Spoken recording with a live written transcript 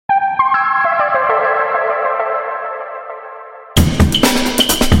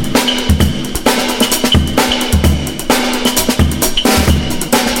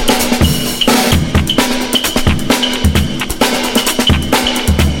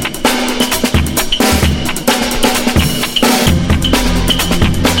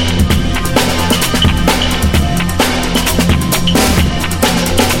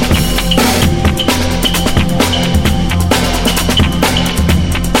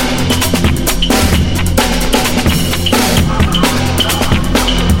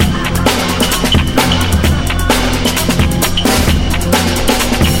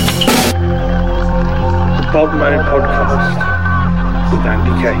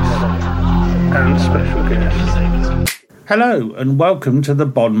Case, and special guests. Hello, and welcome to the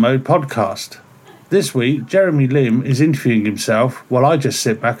Bond Mode podcast. This week, Jeremy Lim is interviewing himself while I just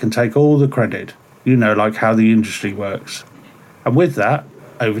sit back and take all the credit. You know, like how the industry works. And with that,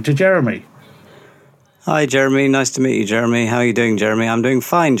 over to Jeremy. Hi, Jeremy. Nice to meet you, Jeremy. How are you doing, Jeremy? I'm doing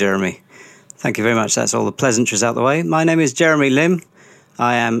fine, Jeremy. Thank you very much. That's all the pleasantries out the way. My name is Jeremy Lim.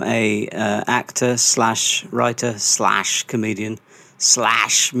 I am a actor slash writer slash comedian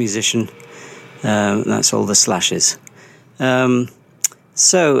slash musician. That's all the slashes.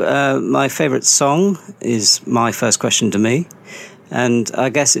 So my favourite song is My First Question to Me. And I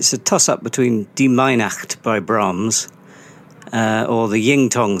guess it's a toss-up between Die Weihnacht by Brahms or the Ying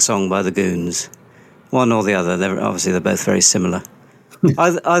Tong song by the Goons. One or the other. They're both very similar.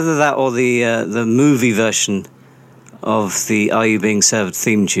 Either that or the movie version of the Are You Being Served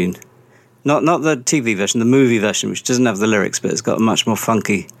theme tune. Not the TV version, the movie version, which doesn't have the lyrics, but it's got a much more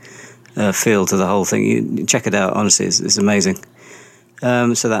funky feel to the whole thing. You check it out, honestly, it's amazing.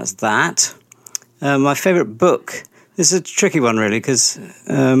 So that's that. My favourite book. This is a tricky one, really, because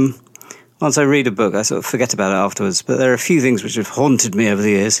once I read a book, I sort of forget about it afterwards. But there are a few things which have haunted me over the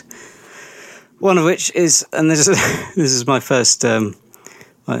years. One of which is, and this is my first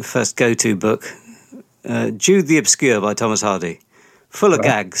go-to book, Jude the Obscure by Thomas Hardy. Full of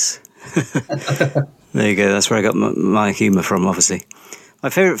gags. There you go, that's where I got my humour from, obviously.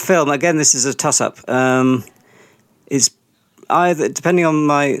 My favourite film, again, this is a toss-up, is either, depending on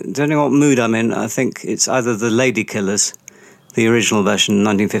what mood I'm in, I think it's either The Lady Killers, the original version,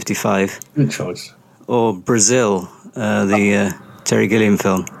 1955. Good choice. Or Brazil, the Terry Gilliam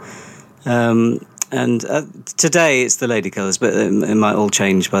film. And today it's The Lady Killers, but it might all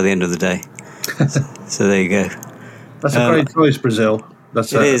change by the end of the day. So there you go. That's a great choice, Brazil.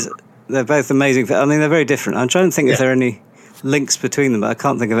 It is. They're both amazing. I mean, they're very different. I'm trying to think if there are any links between them, but I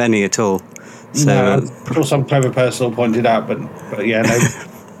can't think of any at all. So, no, I'm sure some clever person will point it out, but yeah, no,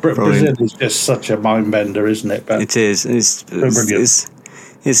 Brazil is just such a mind bender, isn't it? But it is. It's the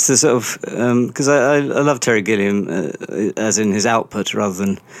sort of because I love Terry Gilliam as in his output rather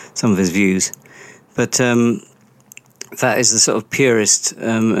than some of his views, but that is the sort of purest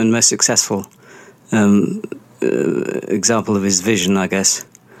and most successful example of his vision, I guess.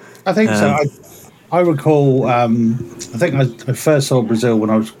 I think so. I recall. I think I first saw Brazil when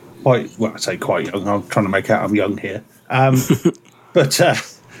I was quite young. I'm trying to make out I'm young here, but.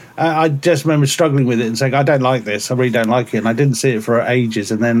 I just remember struggling with it and saying, I don't like this, I really don't like it. And I didn't see it for ages.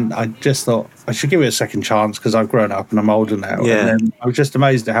 And then I just thought, I should give it a second chance because I've grown up and I'm older now. Yeah. And then I was just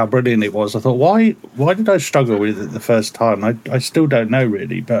amazed at how brilliant it was. I thought, why did I struggle with it the first time? I still don't know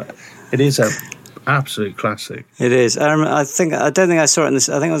really, but it is an absolute classic. It is. I don't think I saw it in this.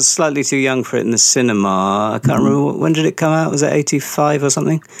 I think I was slightly too young for it in the cinema. I can't remember, when did it come out? Was it 85 or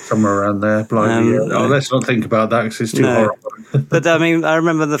something? Somewhere around there. Let's not think about that because it's too horrible. But I mean, I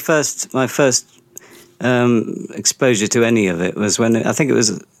remember my first exposure to any of it was when it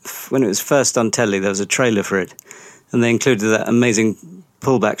was first on telly. There was a trailer for it, and they included that amazing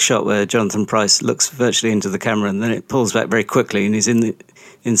pullback shot where Jonathan Pryce looks virtually into the camera, and then it pulls back very quickly, and he's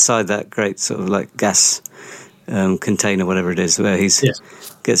inside that great sort of like gas container, whatever it is, where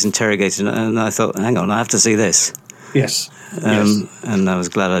gets interrogated. And I thought, hang on, I have to see this. Yes. And I was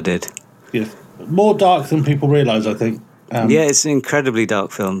glad I did. Yes. More dark than people realise, I think. It's an incredibly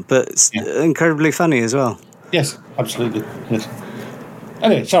dark film, but it's incredibly funny as well. Yes, absolutely. Yes.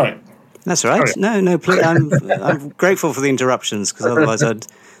 Anyway, sorry. That's right. Sorry. No, please. I'm grateful for the interruptions because otherwise I'd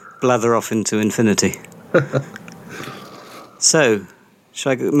blather off into infinity. So,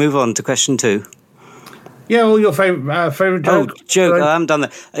 shall I move on to question 2? Yeah, well, your favourite joke. Oh, joke. I haven't done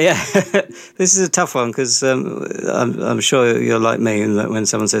that. Yeah, this is a tough one because I'm sure you're like me in that when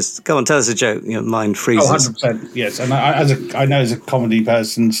someone says, "Go on, tell us a joke," your mind freezes. 100%. Yes, and I know as a comedy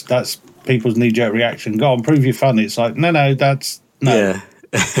person, that's people's knee-jerk reaction. Go on, prove you're funny. It's like, no, that's no. Yeah,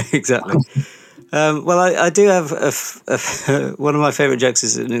 exactly. Well, I do have one of my favourite jokes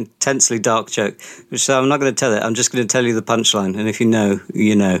is an intensely dark joke, which I'm not going to tell it. I'm just going to tell you the punchline, and if you know,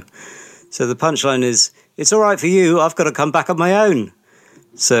 you know. So the punchline is, "It's all right for you, I've got to come back on my own."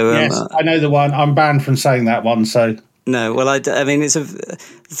 So yes, I know the one. I'm banned from saying that one, so... No, well, I mean,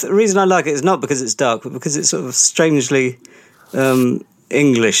 the reason I like it is not because it's dark, but because it's sort of strangely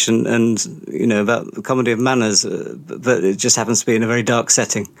English and you know, about the comedy of manners, but it just happens to be in a very dark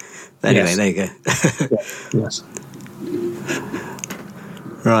setting. But anyway, There you go. Yes.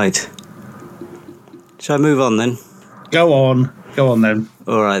 Right. Shall I move on then? Go on then.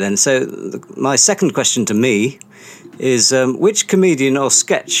 All right then. So my second question to me is, which comedian or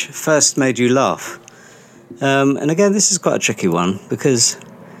sketch first made you laugh? And again, this is quite a tricky one because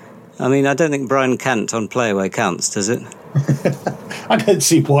I mean, I don't think Brian Cant on Playaway counts, does it? I don't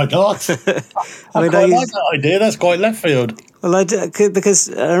see why not. I quite like that idea. That's quite left field. Well, I did, because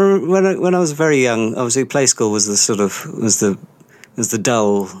when I was very young, obviously Play School was the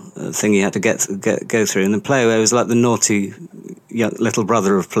dull thing you had to go through, and the Playaway was like the naughty young little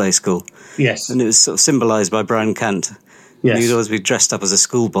brother of Play School. Yes, and it was sort of symbolised by Brian Cant. Yes, he'd always be dressed up as a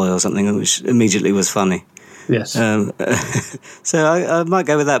schoolboy or something, which immediately was funny. Yes. So I might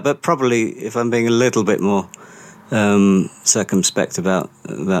go with that, but probably if I'm being a little bit more circumspect about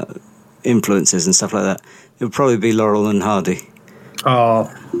influences and stuff like that, it would probably be Laurel and Hardy.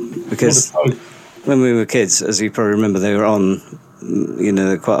 Oh, because when we were kids, as you probably remember, they were on,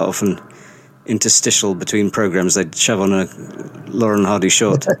 quite often interstitial between programs. They'd shove on a Laurel and Hardy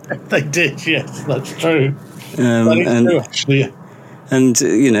short. They did, yes, that's true. That is true, actually. And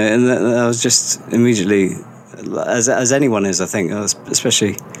I was just immediately, as anyone is, I think,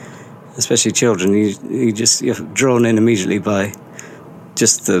 especially children, you're drawn in immediately by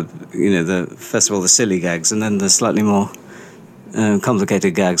just first of all the silly gags, and then the slightly more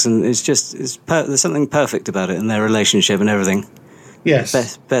complicated gags, and there's something perfect about it and their relationship and everything.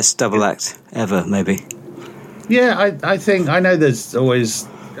 Yes, best double act ever, maybe. Yeah, I think I know there's always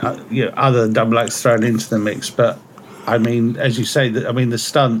other double acts thrown into the mix, but I mean, as you say, the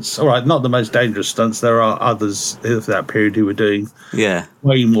stunts. All right, not the most dangerous stunts. There are others of that period who were doing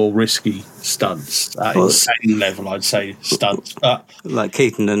way more risky stunts at insane level. I'd say stunts, but like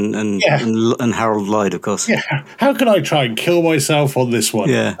Keaton and Harold Lloyd, of course. Yeah, how can I try and kill myself on this one?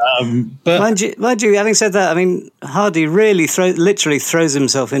 Yeah, but mind you, having said that, I mean, Hardy really literally throws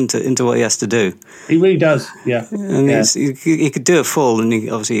himself into what he has to do. He really does. Yeah, and he could do a fall, and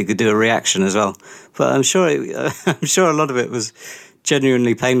he could do a reaction as well. But I'm sure a lot of it was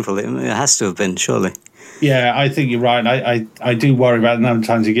genuinely painful. It has to have been, surely. Yeah, I think you're right. I do worry about the number of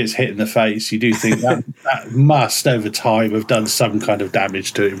times he gets hit in the face. You do think that must, over time, have done some kind of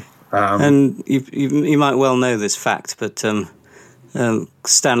damage to him. And you might well know this fact, but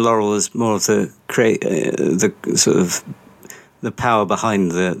Stan Laurel was more of the sort of the power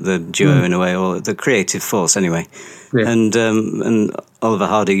behind the duo in a way, or the creative force anyway. Yeah. And Oliver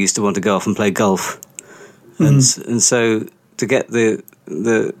Hardy used to want to go off and play golf, and so to get the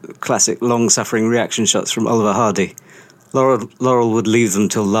classic long-suffering reaction shots from Oliver Hardy, Laurel would leave them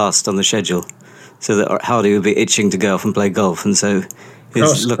till last on the schedule, so that Hardy would be itching to go off and play golf, and so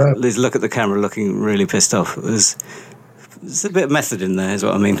his look at the camera looking really pissed off. There's a bit of method in there, is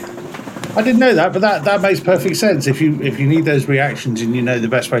what I mean. I didn't know that, but that makes perfect sense. If you need those reactions and you know the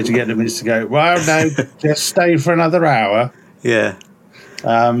best way to get them is to go, well, no, just stay for another hour. Yeah.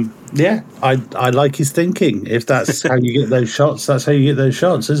 I like his thinking. If that's how you get those shots, that's how you get those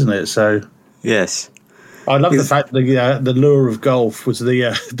shots, isn't it? So yes, I love the fact that the lure of golf was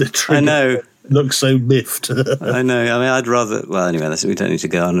the trigger. I know. Looks so miffed. I know. I mean, I'd rather. Well, anyway, we don't need to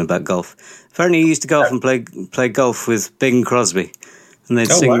go on about golf. Apparently, he used to go off and play golf with Bing Crosby, and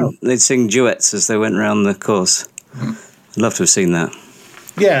they'd sing duets as they went around the course. I'd love to have seen that.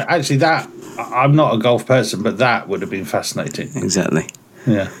 Yeah, actually, that I'm not a golf person, but that would have been fascinating. Exactly.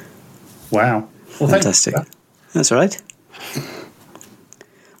 Yeah. Wow. Well, fantastic. That's all right.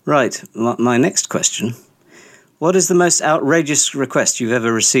 Right. My next question. What is the most outrageous request you've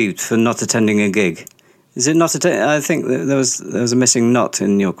ever received for not attending a gig? Is it not attending? I think there was a missing not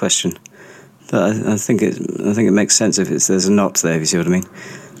in your question, but I think it makes sense if there's a not there. If you see what I mean.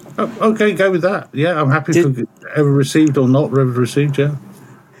 Okay, go with that. Yeah, I'm happy for ever received or not ever received. Yeah.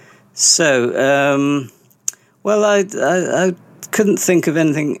 So, well, I couldn't think of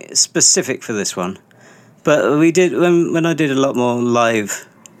anything specific for this one, but we did when I did a lot more live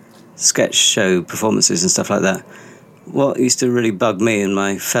sketch show performances and stuff like that. What used to really bug me and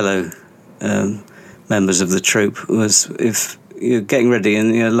my fellow members of the troupe was if you're getting ready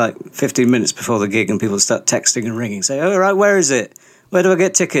and you're like 15 minutes before the gig and people start texting and ringing, say, "All right, where is it? Where do I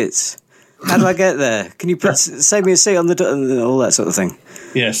get tickets? How do I get there? Can you save me a seat on the door?" And all that sort of thing.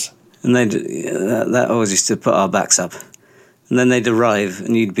 Yes. And that always used to put our backs up. And then they'd arrive,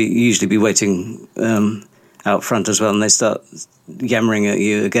 and you'd usually be waiting out front as well, and they'd start yammering at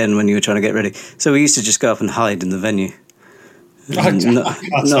you again when you were trying to get ready. So we used to just go up and hide in the venue, and not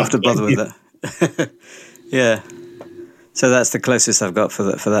have to bother with that. Yeah. So that's the closest I've got for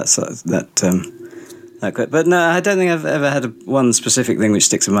that. But no, I don't think I've ever had one specific thing which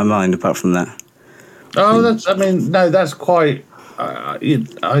sticks in my mind apart from that. Oh, that's quite. I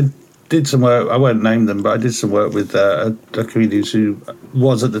did some work. I won't name them, but I did some work with a comedian who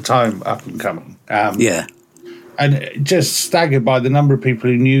was at the time up and coming. Yeah, and just staggered by the number of people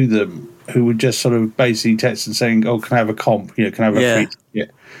who knew them who would just sort of basically text and saying, "Oh, can I have a comp? You know, can I have a free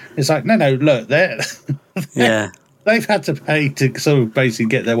ticket?" It's like, no, look, they've had to pay to sort of basically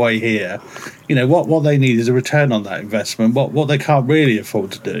get their way here. You know, what they need is a return on that investment. What they can't really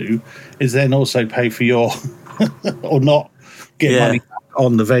afford to do is then also pay for your or not get money back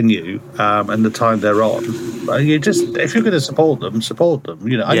on the venue and the time they're on. You just, if you're going to support them.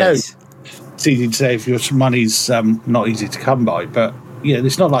 You know, I know it's easy to say if your money's not easy to come by, but yeah,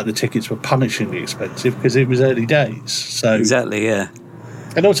 it's not like the tickets were punishingly expensive because it was early days. So exactly, yeah.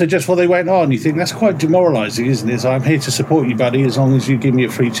 And also, just before they went on, you think that's quite demoralising, isn't it? It's like, I'm here to support you, buddy, as long as you give me a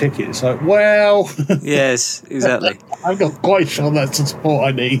free ticket. It's like, well, yes, exactly. I'm not quite sure that's the support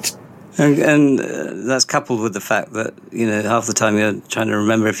I need. And that's coupled with the fact that, you know, half the time you're trying to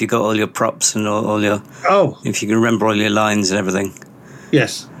remember if you got all your props and all your if you can remember all your lines and everything.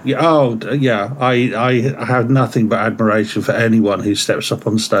 Yes. Yeah. Oh, yeah. I have nothing but admiration for anyone who steps up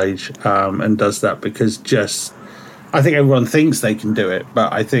on stage and does that, because I think everyone thinks they can do it,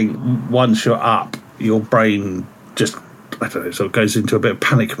 but I think once you're up, your brain just, I don't know, sort of goes into a bit of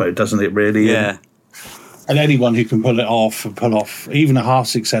panic mode, doesn't it, really? Yeah. And anyone who can pull off even a half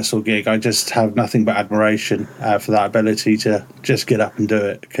successful gig, I just have nothing but admiration for that ability to just get up and do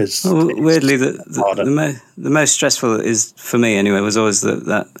it. Because weirdly, the most stressful is, for me anyway, was always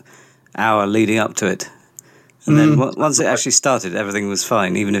that hour leading up to it. And then once it actually started, everything was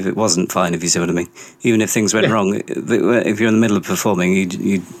fine, even if it wasn't fine, if you see what I mean. Even if things went wrong, if you're in the middle of performing,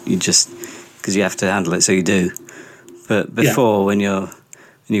 you just, because you have to handle it, so you do. But before, when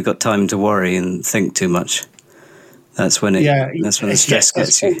you've got time to worry and think too much, that's when the stress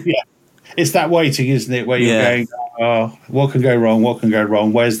gets you. Yeah, it's that waiting, isn't it, where you're going, oh, what can go wrong? What can go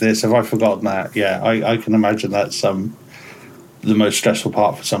wrong? Where's this? Have I forgotten that? Yeah, I can imagine that's the most stressful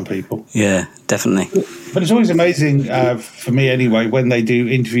part for some people. Yeah, definitely. But it's always amazing for me anyway when they do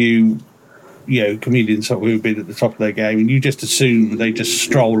interview, you know, comedians who've been at the top of their game, and you just assume they just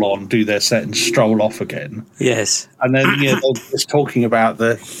stroll on, do their set, and stroll off again. Yes. And then they're just talking about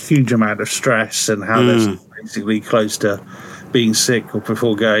the huge amount of stress and how they're basically close to being sick or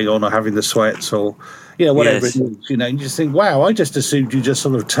before going on, or having the sweats, or whatever it is, you know, and you just think, wow, I just assumed you just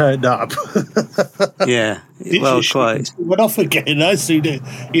sort of turned up. Yeah, well, quite. Went off again. I assumed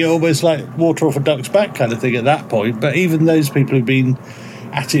it, almost like water off a duck's back kind of thing at that point. But even those people who've been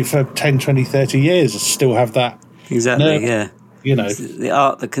at it for 10, 20, 30 years still have that. Exactly, yeah. You know. It's the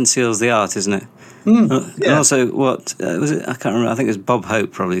art that conceals the art, isn't it? And also, what was it? I can't remember. I think it was Bob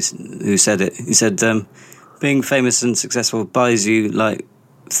Hope probably who said it. He said, being famous and successful buys you like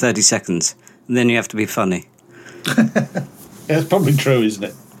 30 seconds. And then you have to be funny. That's probably true, isn't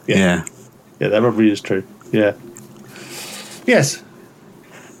it? Yeah. Yeah, that probably is true. Yeah. Yes.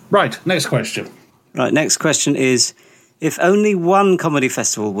 Right, next question. Right, next question is, if only one comedy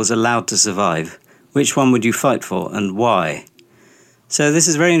festival was allowed to survive, which one would you fight for and why? So this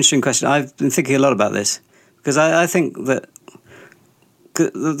is a very interesting question. I've been thinking a lot about this, because I think that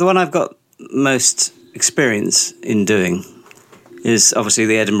the one I've got most experience in doing is obviously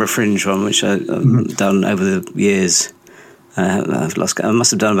the Edinburgh Fringe one, which I've done over the years. I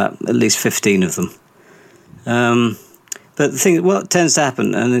must have done about at least 15 of them. But the thing, what tends to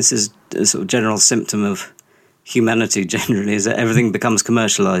happen, and this is a sort of general symptom of humanity generally, is that everything becomes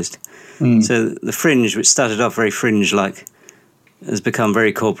commercialised. So the Fringe, which started off very Fringe-like, has become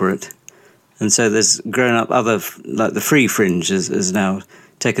very corporate. And so there's grown up other, like the Free Fringe has now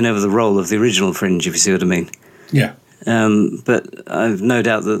taken over the role of the original Fringe, if you see what I mean. Yeah. But I've no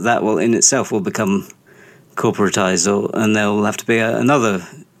doubt that will in itself will become corporatised, and there'll have to be another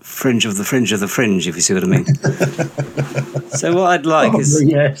fringe of the fringe of the fringe, if you see what I mean. So what I'd like is,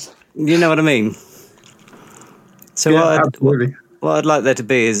 you know what I mean. So what I'd like there to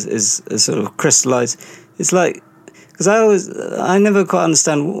be is a sort of crystallised. It's like, because I never quite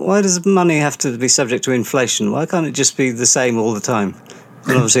understand, why does money have to be subject to inflation? Why can't it just be the same all the time?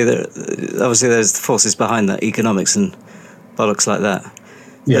 And obviously there's forces behind that, economics and bollocks like that.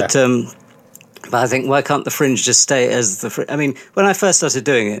 Yeah. But I think, why can't the Fringe just stay as the Fringe? I mean, when I first started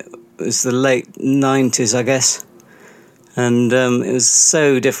doing it, it was the late 90s, I guess. And it was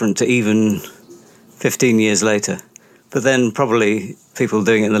so different to even 15 years later. But then probably people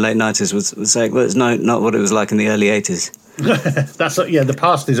doing it in the late 90s would say, well, it's not what it was like in the early 80s. The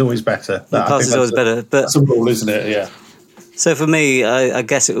past is always better. The past is always better. But that's a rule, isn't it? Yeah. So for me, I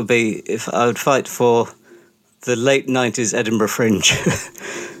guess it would be, if I would fight for the late 90s Edinburgh Fringe.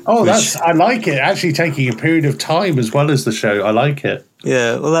 I like it. Actually taking a period of time as well as the show. I like it.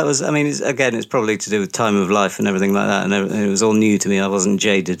 Yeah, well, that was, I mean, it's probably to do with time of life and everything like that. And it was all new to me. I wasn't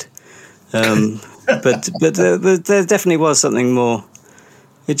jaded. But there definitely was something more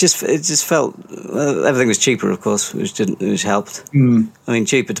It just felt everything was cheaper, of course, which helped. I mean,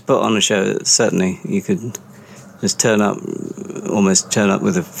 cheaper to put on a show. Certainly, you could just almost turn up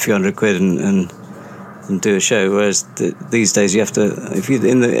with a few £100 and do a show. Whereas these days, you have to, if you're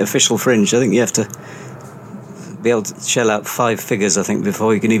in the official fringe, I think you have to be able to shell out 5 figures, I think,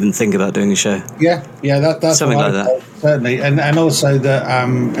 before you can even think about doing a show. Yeah, that's something like that. Certainly, and also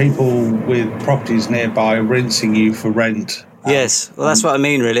that people with properties nearby rinsing you for rent. Yes, well, that's what I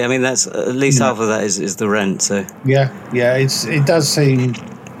mean. Really, I mean that's at least half of that is the rent. So yeah, it does seem.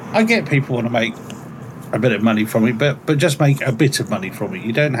 I get people want to make a bit of money from it, but just make a bit of money from it.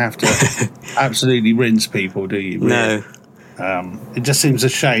 You don't have to absolutely rinse people, do you? Really? No. It just seems a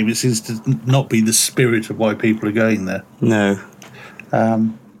shame. It seems to not be the spirit of why people are going there. No.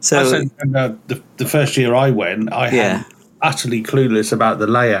 So the first year I went, I had utterly clueless about the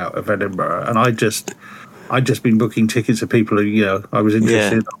layout of Edinburgh, and I'd just been booking tickets for people who, I was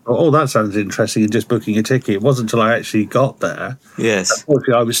interested in. Oh, that sounds interesting, and just booking a ticket. It wasn't until I actually got there. Yes.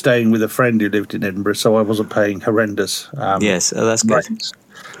 Unfortunately, I was staying with a friend who lived in Edinburgh, so I wasn't paying horrendous. Yes, that's good. Rates.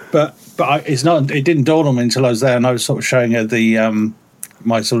 But it's not. It didn't dawn on me until I was there, and I was sort of showing her the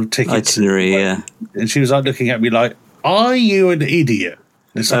my sort of tickets. Itinerary, yeah. And she was like looking at me like, "Are you an idiot?"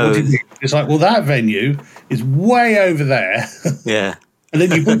 And it's like, what do you mean? It's like, well, that venue is way over there. Yeah. And then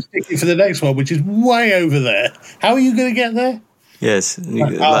you book a ticket for the next one, which is way over there. How are you going to get there? Yes.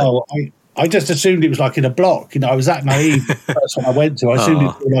 I just assumed it was like in a block. I was that naive the first one I went to. I assumed it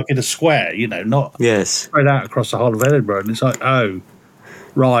was like in a square, not spread out across the whole of Edinburgh. And it's like, oh,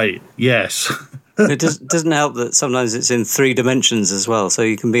 right, yes. It doesn't help that sometimes it's in 3 dimensions as well, so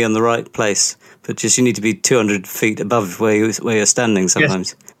you can be on the right place, but just you need to be 200 feet above where you're standing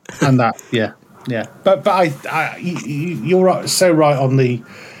sometimes. Yes. And that, yeah. But you're right, so right on the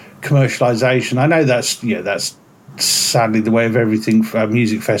commercialisation. I know that's sadly the way of everything.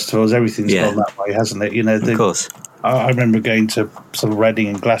 Music festivals, everything's gone that way, hasn't it? Of course. I remember going to sort of Reading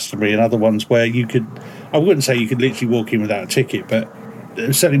and Glastonbury and other ones where you could. I wouldn't say you could literally walk in without a ticket, but there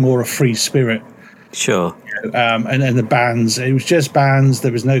was certainly more a free spirit. Sure. And the bands, it was just bands.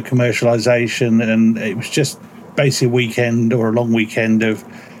 There was no commercialisation, and it was just basically a weekend or a long weekend of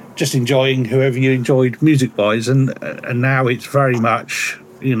just enjoying whoever you enjoyed music-wise. And now it's very much,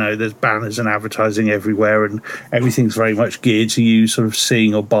 there's banners and advertising everywhere, and everything's very much geared to you sort of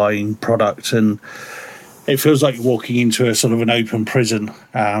seeing or buying product, and it feels like you're walking into a sort of an open prison,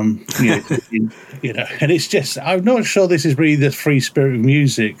 and it's just, I'm not sure this is really the free spirit of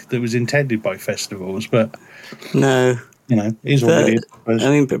music that was intended by festivals, but no, is what it is.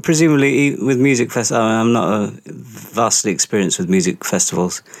 I mean, presumably with music festivals, I'm not vastly experienced with music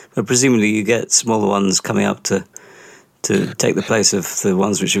festivals, but presumably you get smaller ones coming up to take the place of the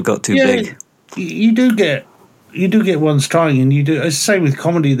ones which have got too big. You do get ones trying, and you do. It's the same with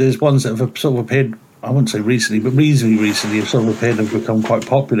comedy. There's ones that have sort of appeared, I wouldn't say recently, but reasonably recently have sort of appeared and become quite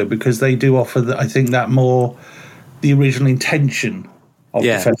popular because they do offer, I think, that more the original intention of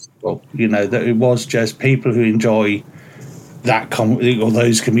the festival. That it was just people who enjoy that comedy or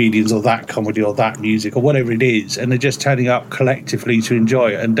those comedians or that comedy or that music or whatever it is, and they're just turning up collectively to enjoy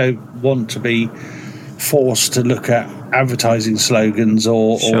it and don't want to be forced to look at advertising slogans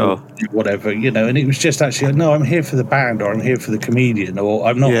or whatever, and it was just actually, no, I'm here for the band, or I'm here for the comedian, or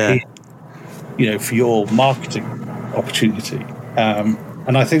I'm not here, for your marketing opportunity.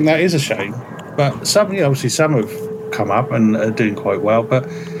 And I think that is a shame. But obviously some have come up and are doing quite well, but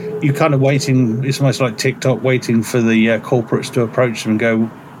you're kind of waiting, it's almost like TikTok, waiting for the corporates to approach them and go,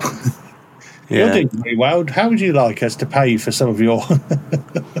 you're doing very well. How would you like us to pay for some of your...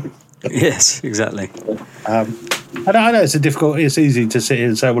 Yes, exactly. I know it's easy to sit here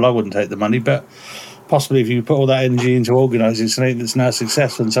and say, well, I wouldn't take the money, but possibly if you put all that energy into organising something that's now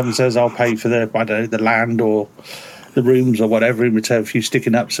successful and someone says, I'll pay for the land or the rooms or whatever in return for you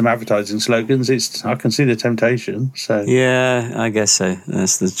sticking up some advertising slogans, I can see the temptation. So yeah, I guess so.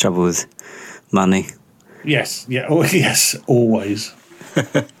 That's the trouble with money. Yes, yes, always.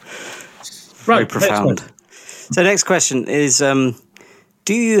 Very profound. So next question is,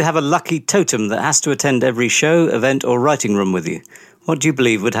 do you have a lucky totem that has to attend every show, event or writing room with you? What do you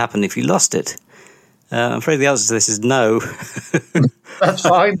believe would happen if you lost it? I'm afraid the answer to this is no. That's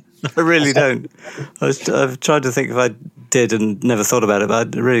fine. I really don't. I've tried to think if I did and never thought about it,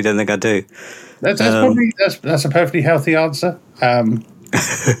 but I really don't think I do. That's a perfectly healthy answer.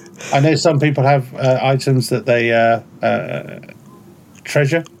 I know some people have items that they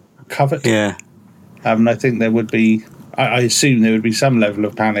treasure, covet. Yeah. And I think there would be, I assume there would be some level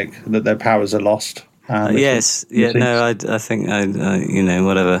of panic that their powers are lost. Yes. Yeah. No. I think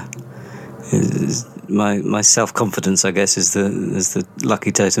whatever. my self confidence, I guess, is the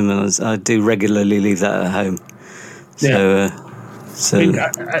lucky totem, and I do regularly leave that at home. So, I mean,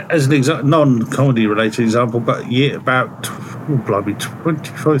 as an non-comedy related example, but about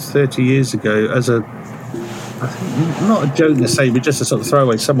 25, 30 years ago, I think, not a joke to say, but just a sort of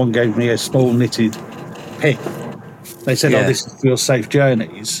throwaway, someone gave me a small knitted pig. They said, "Oh, this is for your safe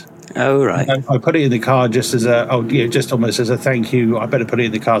journeys." Oh, right. I put it in the car just as just almost as a thank you. I better put it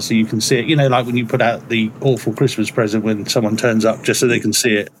in the car so you can see it. You know, like when you put out the awful Christmas present when someone turns up just so they can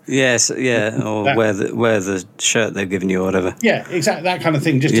see it. Yes, yeah, or wear the shirt they've given you or whatever. Yeah, exactly, that kind of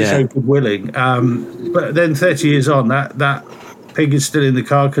thing, just to show goodwilling. But then 30 years on, that pig is still in the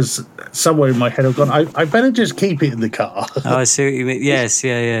car because somewhere in my head I've gone, I better just keep it in the car. Oh, I see what you mean. Yes,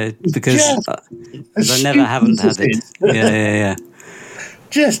 yeah, because I never haven't had it. Yeah.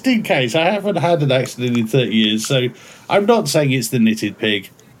 Just in case. I haven't had an accident in 30 years, so I'm not saying it's the knitted pig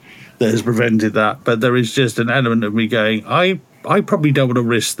that has prevented that, but there is just an element of me going, I probably don't want to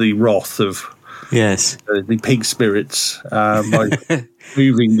risk the wrath of the pig spirits by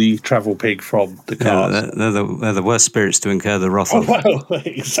moving the travel pig from the car. They're the worst spirits to incur the wrath of. Well,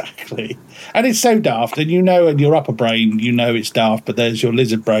 exactly. And it's so daft, and you know in your upper brain, you know it's daft, but there's your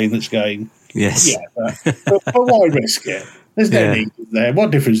lizard brain that's going, yes. Yeah, but why risk it? There's no need there.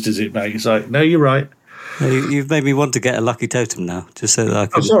 What difference does it make? It's like, no, you're right. You've made me want to get a lucky totem now, just so that I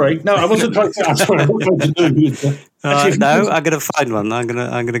could. Oh, sorry. No, I wasn't trying to. I'm sorry. What am I trying to do? No, I'm going to find one. I'm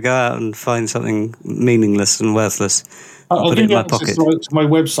going to go out and find something meaningless and worthless. I'll put it in my pocket. To my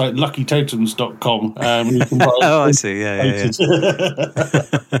website, luckytotems.com. You can buy oh, I see. Yeah.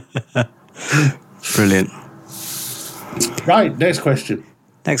 Brilliant. Right. Next question.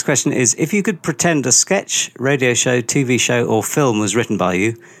 Next question is, if you could pretend a sketch, radio show, TV show or film was written by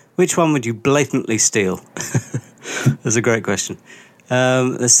you, which one would you blatantly steal? That's a great question.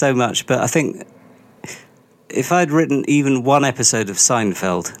 There's so much, but I think if I'd written even one episode of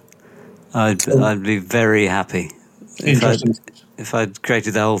Seinfeld, I'd be very happy. If I'd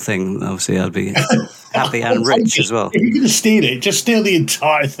created the whole thing, obviously I'd be happy and rich as well. If you're going to steal it, just steal the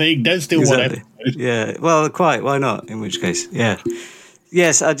entire thing. Don't steal one episode. Yeah, well, quite. Why not? In which case, yeah.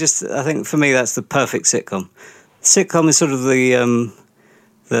 Yes, I think for me that's the perfect sitcom. Sitcom is sort of the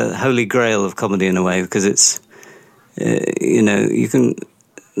holy grail of comedy in a way, because it's, you can,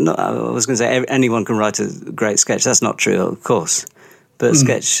 I was going to say anyone can write a great sketch. That's not true, of course. But a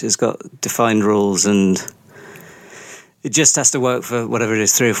sketch has got defined rules and it just has to work for whatever it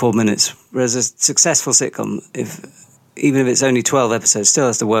is, 3 or 4 minutes. Whereas a successful sitcom, even if it's only 12 episodes, still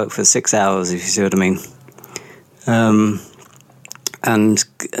has to work for 6 hours, if you see what I mean. And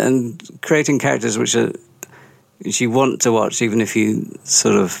creating characters which you want to watch, even if you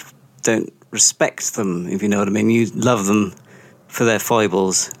sort of don't respect them, if you know what I mean. You love them for their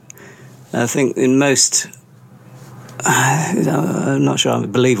foibles. I think in most, I'm not sure I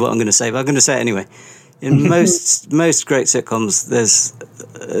believe what I'm going to say, but I'm going to say it anyway. In most great sitcoms, there's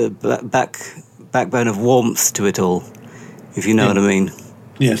a backbone of warmth to it all, if you know what I mean.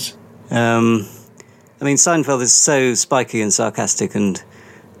 Yes. I mean, Seinfeld is so spiky and sarcastic, and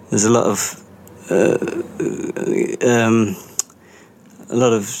there's a lot of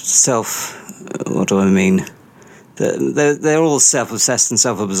self. What do I mean? They're all self-obsessed and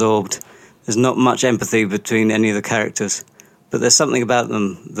self-absorbed. There's not much empathy between any of the characters, but there's something about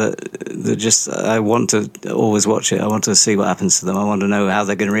them that just I want to always watch it. I want to see what happens to them. I want to know how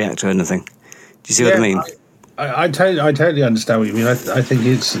they're going to react to anything. Do you see what I mean? I totally understand what you mean. I think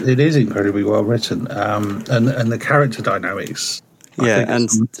it is incredibly well written, and the character dynamics. And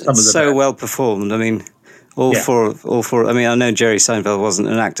so well performed. I mean, all four. I mean, I know Jerry Seinfeld wasn't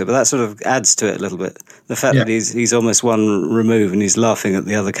an actor, but that sort of adds to it a little bit. The fact that he's almost one remove and he's laughing at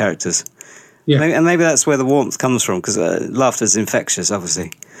the other characters. Yeah, and maybe that's where the warmth comes from, because laughter is infectious,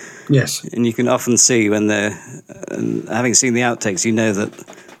 obviously. Yes, and you can often see when they're having seen the outtakes, you know that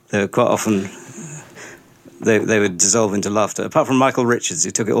they're quite often. They would dissolve into laughter. Apart from Michael Richards, who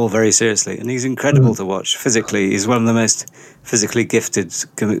took it all very seriously, and he's incredible to watch. Physically, he's one of the most physically gifted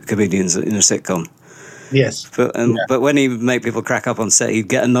comedians in a sitcom. Yes, but when he made people crack up on set, he'd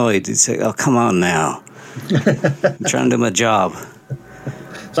get annoyed. He'd say, "Oh, come on now, I'm trying to do my job."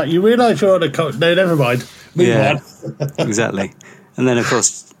 It's like, you realise you're on a no, never mind. Move on. Exactly. And then, of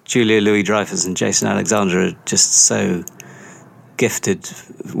course, Julia Louis-Dreyfus and Jason Alexander are just so gifted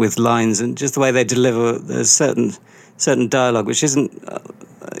with lines, and just the way they deliver. There's certain dialogue which isn't,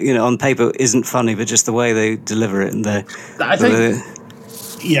 on paper isn't funny, but just the way they deliver it, and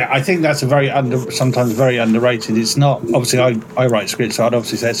Yeah, I think that's sometimes very underrated. It's not obviously I write scripts, so I'd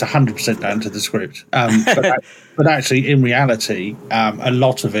obviously say it's 100% down to the script. But actually, in reality, a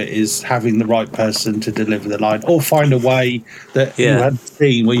lot of it is having the right person to deliver the line, or find a way that you had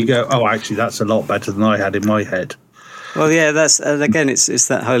seen where you go, oh, actually, that's a lot better than I had in my head. Well, yeah, that's again, it's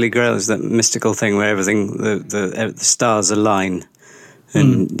that holy grail, it's that mystical thing where everything the stars align,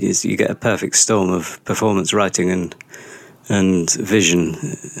 and you get a perfect storm of performance, writing, and vision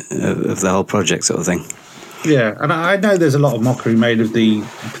of the whole project, sort of thing. Yeah, and I know there's a lot of mockery made of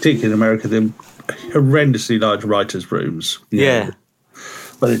particularly in America, the horrendously large writers' rooms. Yeah.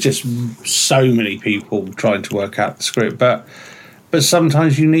 But there's just so many people trying to work out the script. But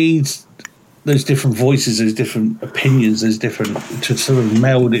sometimes you need those different voices, those different opinions, those different to sort of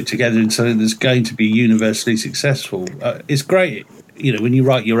meld it together into something that's going to be universally successful. It's great, when you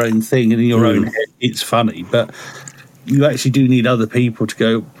write your own thing and in your own head, it's funny, but you actually do need other people to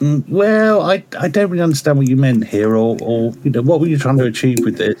go, well, I don't really understand what you meant here, or what were you trying to achieve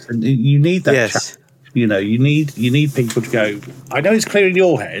with this? And you need that. Yes. You need people to go, I know it's clear in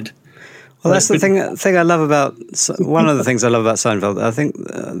your head. Well, that's the thing I love about one of the things I love about Seinfeld. I think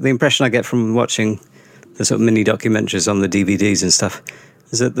the impression I get from watching the sort of mini documentaries on the DVDs and stuff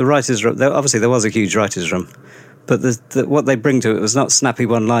is that the writers' room. Obviously, there was a huge writers' room, but what they bring to it was not snappy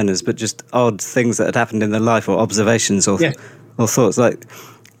one-liners, but just odd things that had happened in their life, or observations, or thoughts. Like,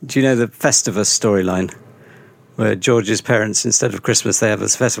 do you know the Festivus storyline? Where George's parents, instead of Christmas, they have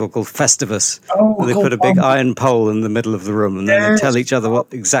this festival called Festivus. Where they put a big iron pole in the middle of the room, and then they tell each other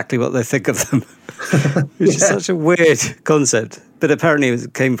exactly what they think of them. Which is such a weird concept. But apparently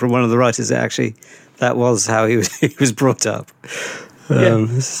it came from one of the writers that was how he was brought up.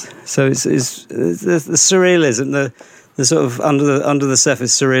 So it's the surrealism, the sort of under the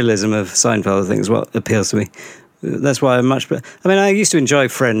surface surrealism of Seinfeld, I think, is what appeals to me. That's why I used to enjoy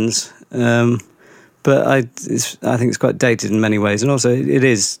Friends, but I think it's quite dated in many ways, and also it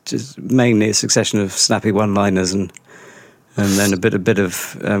is just mainly a succession of snappy one-liners and then a bit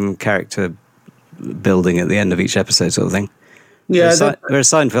of character building at the end of each episode, sort of thing. Yeah, whereas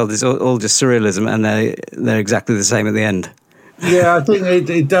Seinfeld is all just surrealism, and they're exactly the same at the end. Yeah, I think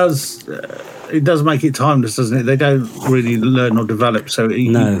it does. It does make it timeless, doesn't it? They don't really learn or develop, so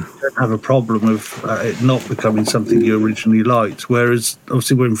you don't have a problem of it not becoming something you originally liked. Whereas,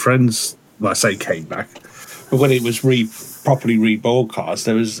 obviously, when Friends, I say came back, but when it was properly rebroadcast,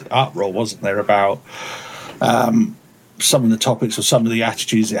 there was uproar, wasn't there, about some of the topics or some of the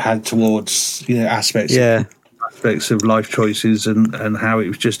attitudes it had towards aspects of life choices and how it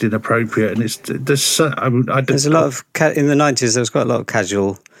was just inappropriate. And there's a lot of in the 90s. There was quite a lot of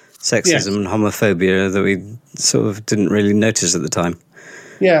casual sexism and homophobia that we sort of didn't really notice at the time.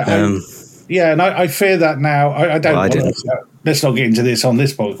 And I fear that now. I don't. Let's not get into this on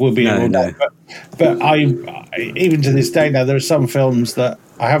this podcast. We'll be all night. But even to this day now, there are some films that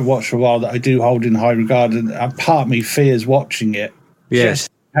I haven't watched for a while that I do hold in high regard, and a part of me fears watching it. Yes.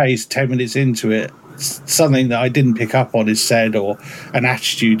 Just in case 10 minutes into it, something that I didn't pick up on is said, or an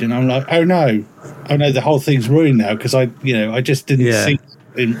attitude, and I'm like, oh no, the whole thing's ruined now because I just didn't see.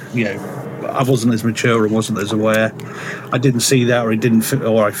 I wasn't as mature and wasn't as aware. I didn't see that,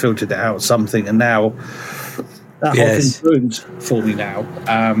 or I filtered it out something, and now that whole thing's ruined for me now.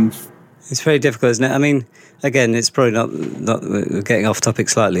 It's very difficult, isn't it? I mean, again, it's probably not getting off topic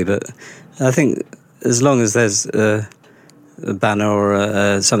slightly, but I think as long as there's a banner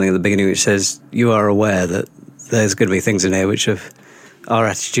or something at the beginning which says you are aware that there's going to be things in here which our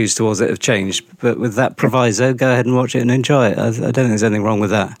attitudes towards it have changed, but with that proviso, go ahead and watch it and enjoy it. I don't think there's anything wrong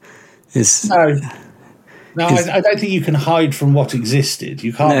with that. No, I don't think you can hide from what existed.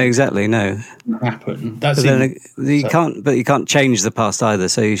 You can't. No, exactly. No, happen. You can't change the past either.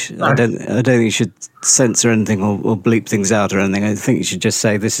 So I don't think you should censor anything or bleep things out or anything. I think you should just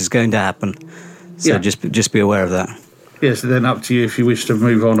say this is going to happen. So just be aware of that. Yes, then up to you if you wish to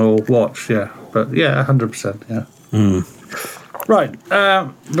move on or watch. Yeah, but 100%. Yeah. Right.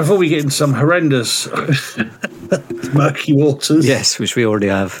 Before we get into some horrendous murky waters. Yes, which we already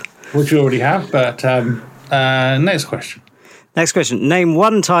have. But next question. Next question. Name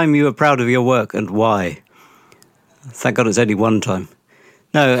one time you were proud of your work and why. Thank God it's only one time.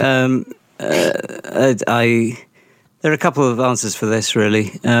 No, there are a couple of answers for this,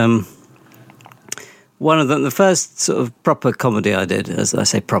 really. One of them, the first sort of proper comedy I did, as I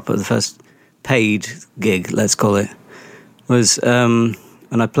say proper, the first paid gig, let's call it, was when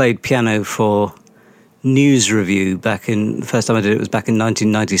I played piano for News Review the first time I did it was back in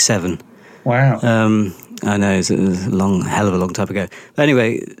 1997. Wow. I know, it's a hell of a long time ago. But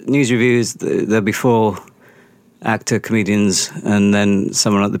anyway, News Review is they're before actor, comedians, and then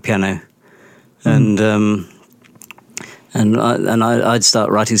someone at the piano, and I'd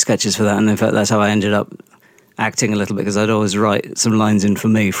start writing sketches for that, and in fact that's how I ended up acting a little bit, because I'd always write some lines in for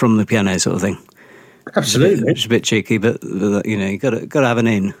me from the piano, sort of thing. Absolutely, which is a bit cheeky, but you know, you got to have an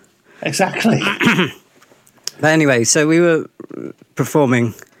in. Exactly. But anyway, so we were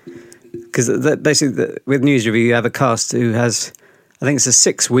performing, because basically with News Review you have a cast who has, I think it's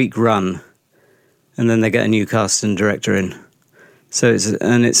a 6-week run, and then they get a new cast and director in. So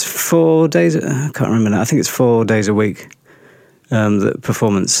it's 4 days. I can't remember now. I think it's 4 days a week. The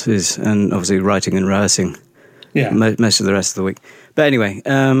performance is, and obviously writing and rehearsing. Yeah. Most of the rest of the week. But anyway,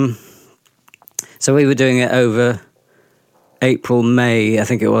 so we were doing it over April, May, I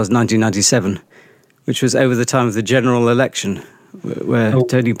think it was, 1997, which was over the time of the general election, where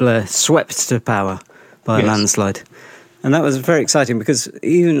Tony Blair swept to power by a landslide. And that was very exciting, because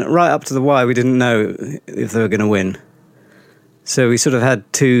even right up to the wire, we didn't know if they were going to win. So we sort of had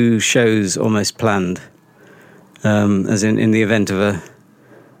 2 shows almost planned, as in the event of a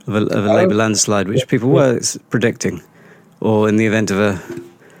Labour landslide, which people were predicting, or in the event of a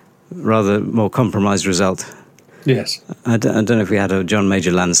rather more compromised result. Yes. I don't know if we had a John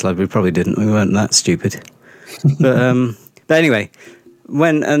Major landslide. We probably didn't. We weren't that stupid. But anyway,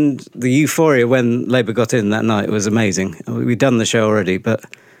 the euphoria when Labour got in that night was amazing. We'd done the show already, but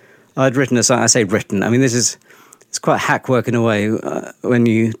I'd written a song. I say written. I mean, it's quite hack work in a way, when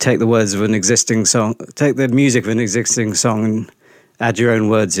you take the words of an existing song, take the music of an existing song and add your own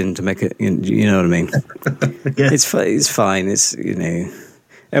words in to make it, you know what I mean? Yeah. It's fine. It's, you know,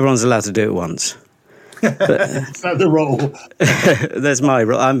 everyone's allowed to do it once. But Is that the role? there's my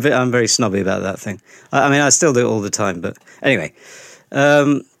role. I'm very snobby about that thing. I mean, I still do it all the time, but anyway.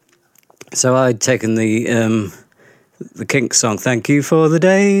 So I'd taken the Kinks song, "Thank You for the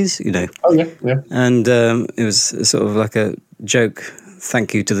Days," you know. Oh, yeah, yeah. And it was sort of like a joke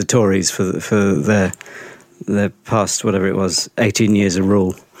thank you to the Tories for their past, whatever it was, 18 years of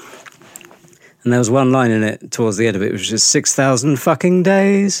rule. And there was one line in it towards the end of it, which was 6,000 fucking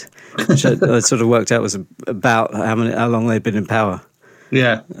days, which I sort of worked out was about how long they'd been in power.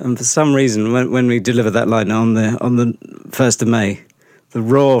 Yeah. And for some reason, when we delivered that line on the 1st of May, the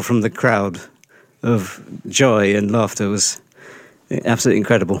roar from the crowd of joy and laughter was absolutely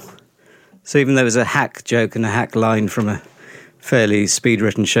incredible. So even though it was a hack joke and a hack line from a fairly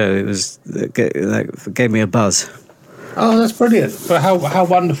speed-written show, it gave me a buzz. Oh, that's brilliant! But how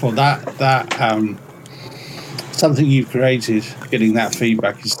wonderful that something you've created, getting that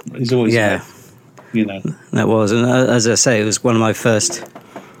feedback is always you know. That was, and as I say, it was one of my first,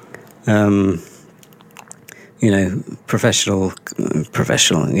 professional,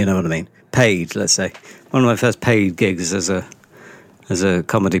 you know what I mean, paid, let's say, one of my first paid gigs as a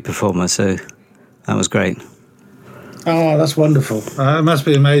comedy performer. So that was great. Oh, that's wonderful! It must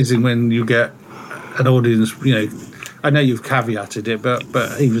be amazing when you get an audience. You know, I know you've caveated it, but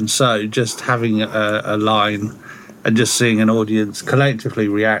even so, just having a line and just seeing an audience collectively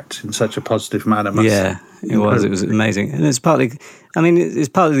react in such a positive manner. It was amazing, and it's partly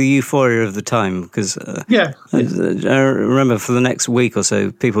the euphoria of the time, because I remember for the next week or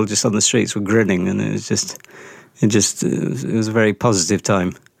so, people just on the streets were grinning, and it was a very positive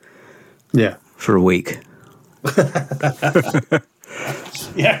time. Yeah, for a week.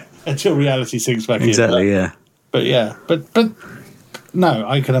 Yeah, until reality sinks back exactly, in. But no,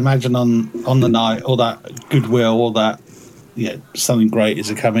 I can imagine on the night, all that goodwill, all that, something great is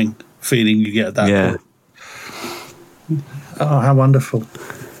a coming feeling you get at that point. Oh, how wonderful.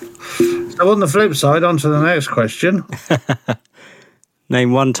 So on the flip side, on to the next question.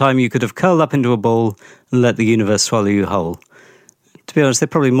 Name one time you could have curled up into a ball and let the universe swallow you whole. To be honest, there are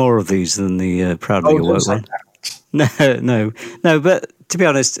probably more of these than the Proud of Your Work one. No. But to be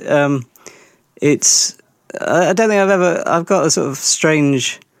honest, it's. I don't think I've got a sort of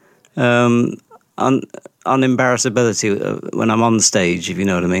strange unembarrassability when I'm on stage, if you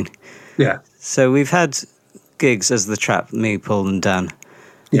know what I mean. Yeah. So we've had gigs as The Trap, me, Paul and Dan.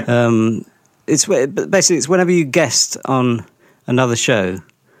 Yeah. It's whenever you guest on another show,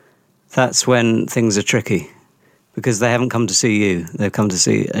 that's when things are tricky, because they haven't come to see you, they've come to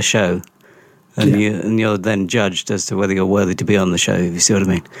see a show. And you're then judged as to whether you're worthy to be on the show, if you see what I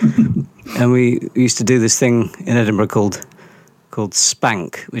mean. And we used to do this thing in Edinburgh called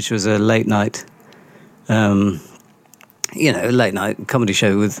Spank, which was a late night, late night comedy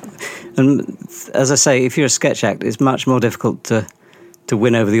show and as I say, if you're a sketch act, it's much more difficult to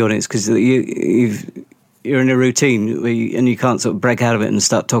win over the audience, because you're in a routine and you can't sort of break out of it and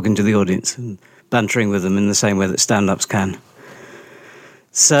start talking to the audience and bantering with them in the same way that stand-ups can.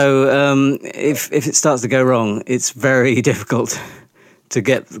 So if it starts to go wrong, it's very difficult to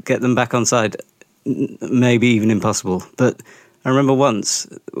get them back on side, maybe even impossible. But I remember once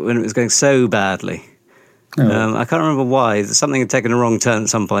when it was going so badly, I can't remember why, something had taken a wrong turn at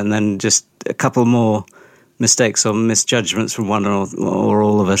some point, and then just a couple more mistakes or misjudgments from one or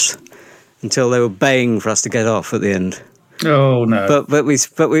all of us, until they were baying for us to get off at the end. Oh no! But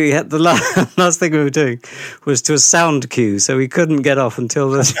we had the last thing we were doing was to a sound cue, so we couldn't get off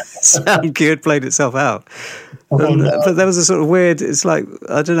until the sound cue had played itself out. No. But there was a sort of weird. It's like,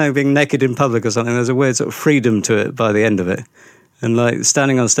 I don't know, being naked in public or something. There's a weird sort of freedom to it by the end of it, and like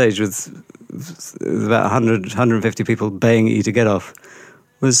standing on stage with about 100, 150 people baying at you to get off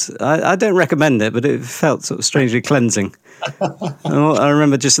was. I don't recommend it, but it felt sort of strangely cleansing. And I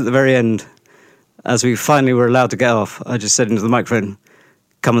remember just at the very end, as we finally were allowed to get off, I just said into the microphone,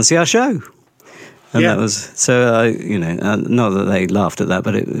 "Come and see our show." And that was, so, not that they laughed at that,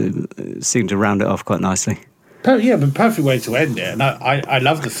 but it seemed to round it off quite nicely. But perfect way to end it. And I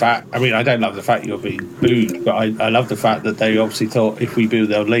love the fact, I mean, I don't love the fact you're being booed, but I love the fact that they obviously thought if we boo,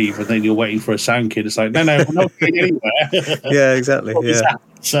 they'll leave, and then you're waiting for a sound kid. It's like, no, we're not going anywhere. Yeah, exactly. Yeah.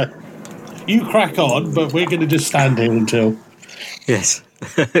 So you crack on, but we're going to just stand here until... Yes.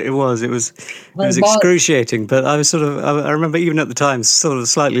 It was excruciating, but I was I remember even at the time sort of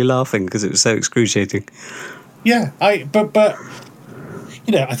slightly laughing because it was so excruciating. Yeah, but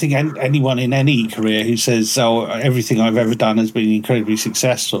I think anyone in any career who says, "Oh, everything I've ever done has been incredibly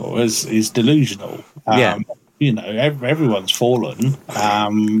successful," is delusional. Everyone's fallen,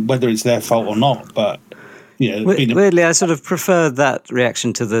 whether it's their fault or not. But weirdly, I sort of preferred that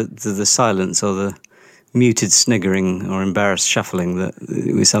reaction to the silence or the muted sniggering or embarrassed shuffling that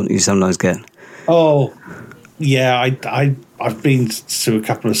you sometimes get. Oh, yeah, I've been to a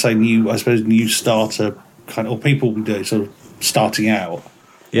couple of new starter kind of, or people sort of starting out.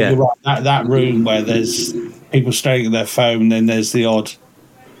 Yeah, you're right, that room where there's people staring at their phone, then there's the odd,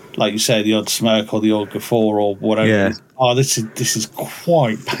 like you say, the odd smirk or the odd guffaw or whatever. Yeah. Oh, this is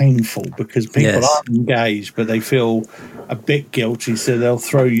quite painful because people aren't engaged, but they feel a bit guilty, so they'll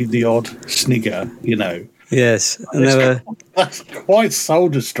throw you the odd snigger, Yes, and that's quite soul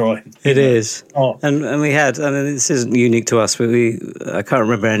destroying. It is. Oh. And we had, I mean, this isn't unique to us, but I can't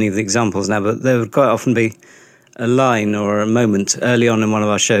remember any of the examples now, but there would quite often be a line or a moment early on in one of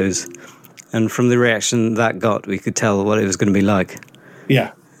our shows, and from the reaction that got, we could tell what it was going to be like.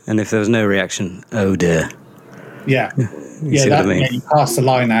 Yeah. And if there was no reaction, oh dear. Yeah. You see what I mean? You pass the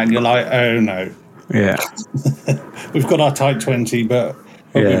line out and you're like, oh no. Yeah. We've got our tight 20, but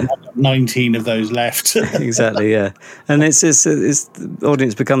we've got 19 of those left. Exactly, yeah. And it's the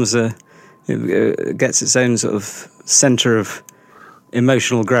audience becomes it gets its own sort of centre of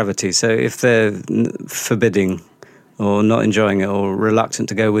emotional gravity. So if they're forbidding or not enjoying it or reluctant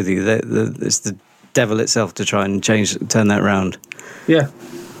to go with you, it's the devil itself to try and turn that around. Yeah.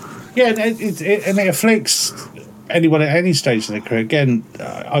 Yeah, and it afflicts anyone at any stage in their career. Again,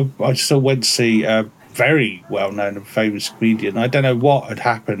 I still went to see a very well-known and famous comedian. I don't know what had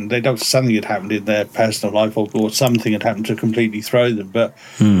happened. Something had happened in their personal life, or something had happened to completely throw them. But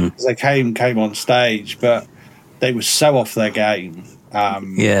as they came on stage, but they were so off their game.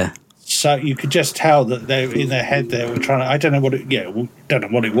 So you could just tell that they, in their head, they were trying to. I don't know what it. Don't know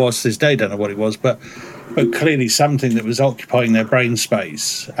what it was. To this day, don't know what it was, but clearly something that was occupying their brain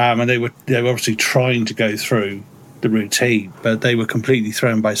space, and they were obviously trying to go through the routine, but they were completely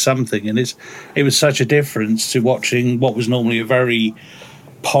thrown by something, and it was such a difference to watching what was normally a very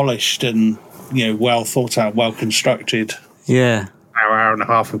polished and well thought out, well constructed hour and a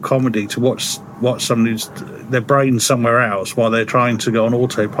half of comedy, to watch somebody who's their brain's somewhere else while they're trying to go on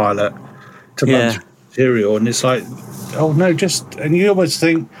autopilot to munch material, and it's like, oh no, and you almost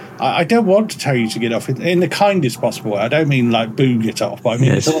think, I don't want to tell you to get off in the kindest possible way. I don't mean like boo get off, but I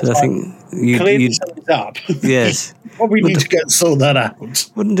mean, yes, I think clearly something's up. Yes. Probably need to go and sort that out.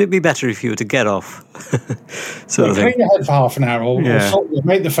 Wouldn't it be better if you were to get off? Clean your head for half an hour, or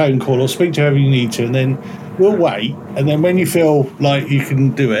make the phone call, or speak to whoever you need to, and then we'll wait. And then when you feel like you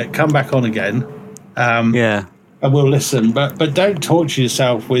can do it, come back on again. And we'll listen. But don't torture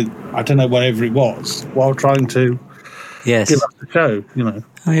yourself with, I don't know, whatever it was, while trying to give up the show.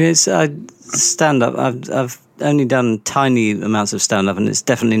 I mean, it's stand up. I've only done tiny amounts of stand up, and it's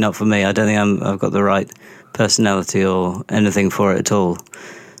definitely not for me. I don't think I've got the right personality or anything for it at all.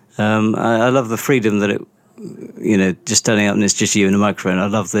 I love the freedom that it, just turning up and it's just you and a microphone. I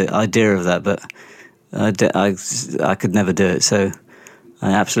love the idea of that, but I could never do it. So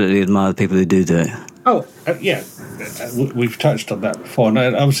I absolutely admire the people who do it. Oh, yeah. We've touched on that before. And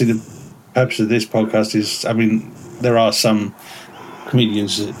obviously the purpose of this podcast is, I mean, there are some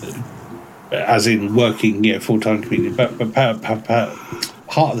comedians, as in working, full-time comedian. But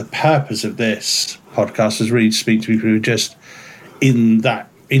part of the purpose of this podcast is really to speak to people who are just in that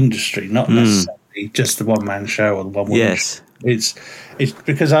industry, not necessarily just the one-man show or the one-woman Yes. show. It's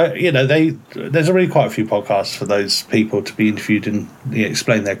because there's already quite a few podcasts for those people to be interviewed and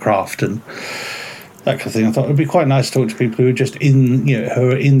explain their craft and that kind of thing. I thought it would be quite nice to talk to people who are just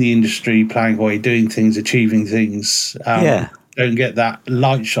who are in the industry, playing away, doing things, achieving things. Don't get that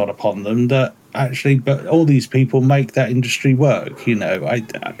light shot upon them that actually, but all these people make that industry work.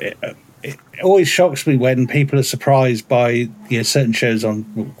 It always shocks me when people are surprised by certain shows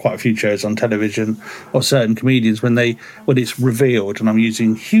quite a few shows on television, or certain comedians when it's revealed, and I'm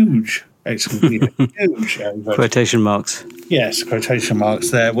using huge quotation marks. Yes, quotation marks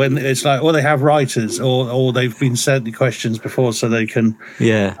there. When it's like, they have writers, or they've been sent the questions before so they can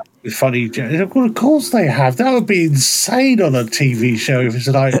with funny. Well, of course they have. That would be insane on a TV show if it's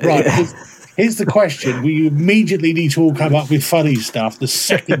like, right. Here's the question. We immediately need to all come up with funny stuff. The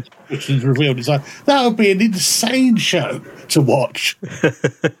second question is revealed. It's like, that would be an insane show to watch.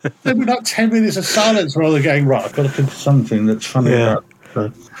 There'd be like 10 minutes of silence while they're going, right, I've got to think of something that's funny about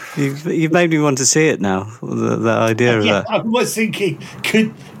it. You've made me want to see it now, the idea of that. I was thinking,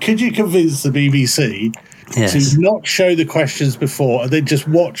 could you convince the BBC Yes. to not show the questions before and then just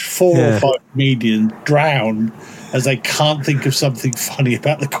watch 4 or 5 comedians drown as they can't think of something funny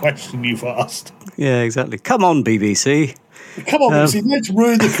about the question you've asked? Yeah, exactly. Come on, BBC. Come on, BBC, let's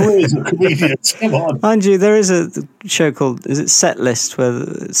ruin the careers of comedians. Come on. Mind you, there is a show called, is it Set List, where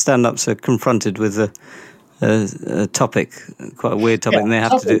stand-ups are confronted with a topic, quite a weird topic, and they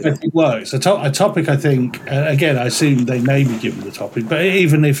have to do. I think works. A topic, I think. Again, I assume they may be given the topic, but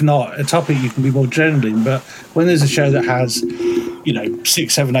even if not, a topic you can be more general in. But when there's a show that has,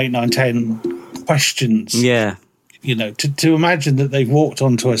 6, 7, 8, 9, 10 questions, to imagine that they've walked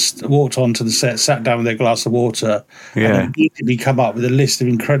onto the set, sat down with their glass of water, and immediately come up with a list of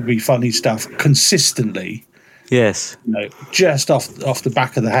incredibly funny stuff consistently. Yes. Just off the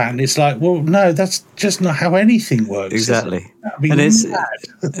back of the hat. And it's like, well, no, that's just not how anything works. Exactly. And it's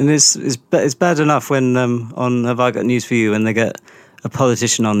bad enough when on Have I Got News for You, when they get a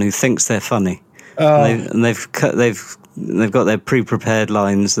politician on who thinks they're funny, and they've got their pre-prepared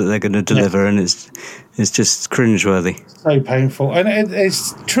lines that they're going to deliver, and it's just cringeworthy. So painful. And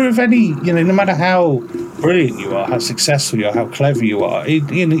it's true of any, no matter how brilliant you are, how successful you are, how clever you are,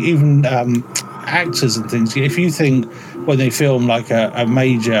 even actors and things. If you think when they film like a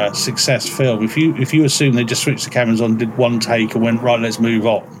major success film, if you assume they just switched the cameras on, did one take and went, right, let's move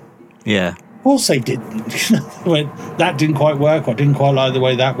on. Yeah. Of course they didn't. That didn't quite work, or didn't quite like the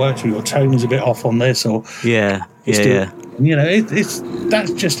way that worked, or your tone is a bit off on this, or that's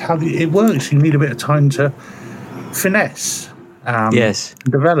just how it works. You need a bit of time to finesse,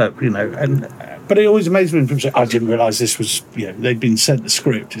 develop, but it always amazes me when people say, I didn't realise this was, they'd been sent the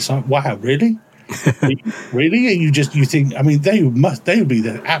script. It's like, wow, really? Really? And you think, I mean, they would be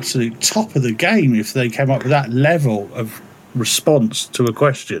the absolute top of the game if they came up with that level of response to a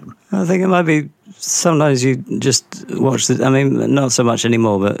question. I think it might be sometimes you just watch I mean, not so much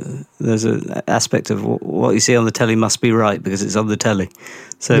anymore, but there's an aspect of what you see on the telly must be right because it's on the telly.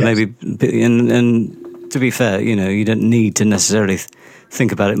 So maybe, and to be fair, you don't need to necessarily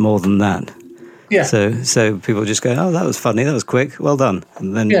think about it more than that. Yeah. So people just go, oh, that was funny, that was quick, well done,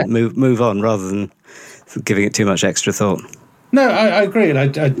 and then move on rather than giving it too much extra thought. No, I agree, and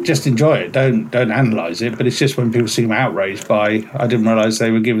I just enjoy it. Don't analyse it, but it's just when people seem outraged by, I didn't realise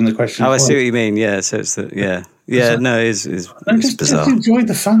they were given the question. Oh, I see what you mean. Yeah, so it's it's bizarre. Just enjoy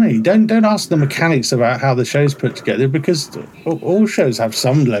the funny. Don't ask the mechanics about how the show's put together, because all shows have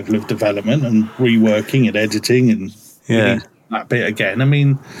some level of development and reworking and editing and that bit again. I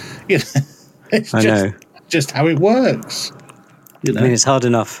mean, it's just how it works. I mean, it's hard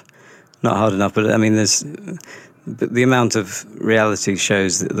enough. Not hard enough, but I mean, there's the amount of reality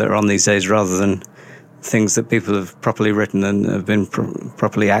shows that are on these days, rather than things that people have properly written and have been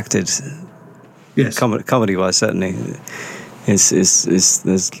properly acted. Yes, comedy-wise, certainly,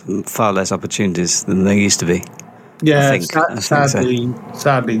 there's far less opportunities than there used to be. Yeah,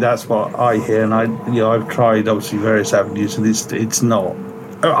 sadly, that's what I hear, and I've tried obviously various avenues, and it's not.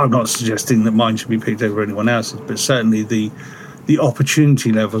 I'm not suggesting that mine should be picked over anyone else's, but certainly the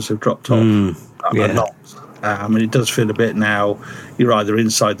opportunity levels have dropped off a lot. And it does feel a bit now. You're either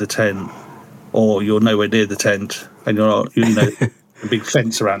inside the tent, or you're nowhere near the tent, and you're not. A big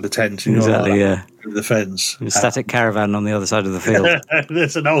fence around the tent. And exactly. Over the fence. A static caravan on the other side of the field.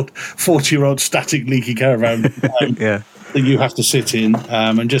 There's an old 40-year-old static leaky caravan. That you have to sit in,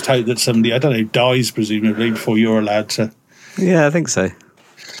 and just hope that somebody, I don't know, dies presumably before you're allowed to Yeah, I think so.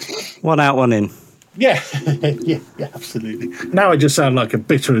 One out, one in. Yeah, yeah, absolutely. Now I just sound like a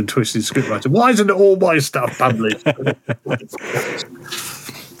bitter and twisted scriptwriter. Why isn't all my stuff published?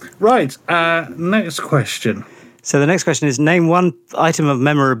 Right, next question. So the next question is, name one item of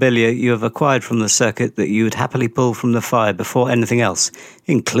memorabilia you have acquired from the circuit that you would happily pull from the fire before anything else,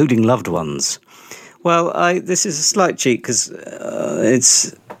 including loved ones. Well, this is a slight cheat because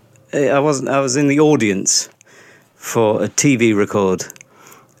I was in the audience for a TV record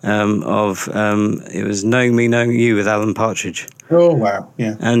of it was Knowing Me, Knowing You with Alan Partridge. Oh wow,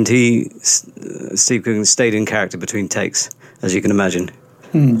 yeah. And Steve Coogan stayed in character between takes, as you can imagine.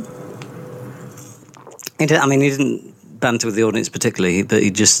 He didn't banter with the audience particularly, but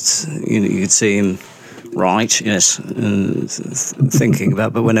he just, you could see him, right, yes, thinking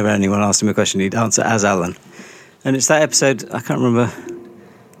about, but whenever anyone asked him a question, he'd answer as Alan. And it's that episode, I can't remember,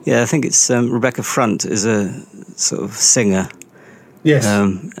 I think it's Rebecca Front is a sort of singer. Yes.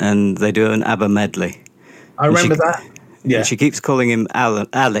 And they do an ABBA medley. I remember that. Yeah. And she keeps calling him Alec.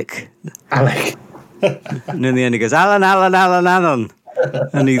 Alec. And in the end he goes, Alan, Alan, Alan, Alan.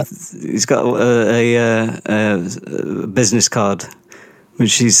 And he's got a business card,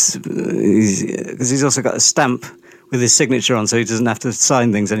 which because he's also got a stamp with his signature on, so he doesn't have to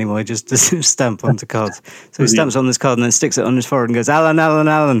sign things anymore. He just does a stamp onto cards. So he stamps on this card and then sticks it on his forehead and goes, Alan, Alan,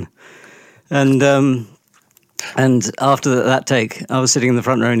 Alan. And after that take, I was sitting in the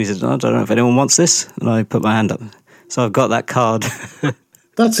front row and he said, I don't know if anyone wants this. And I put my hand up. So I've got that card.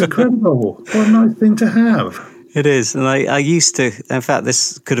 That's incredible. What a nice thing to have. It is. And I used to, in fact,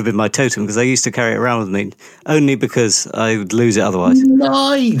 this could have been my totem because I used to carry it around with me only because I would lose it otherwise.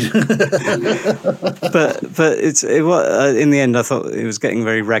 Lied. But in the end, I thought it was getting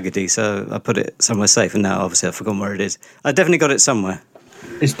very raggedy. So I put it somewhere safe. And now, obviously, I've forgotten where it is. I definitely got it somewhere.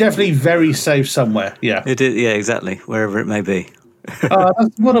 It's definitely very safe somewhere. Yeah. It is. Yeah, exactly. Wherever it may be.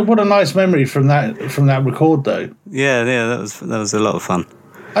 What a nice memory from that record, though. Yeah, that was a lot of fun.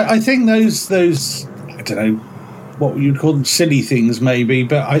 I think those I don't know what you'd call them, silly things maybe,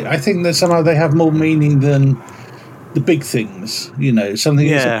 but I think that somehow they have more meaning than the big things. Something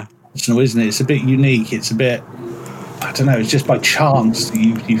that's personal, isn't it? It's a bit unique. It's a bit, I don't know. It's just by chance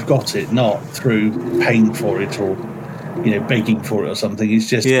that you've got it, not through paying for it or begging for it or something. It's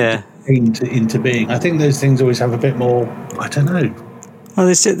just into being. I think those things always have a bit more, I don't know. Well,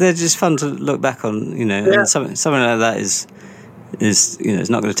 they're just fun to look back on, and something like that is it's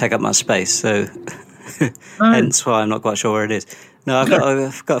not going to take up much space, so hence why I'm not quite sure where it is. No,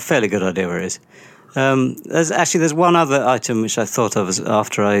 I've got a fairly good idea where it is. There's one other item which I thought of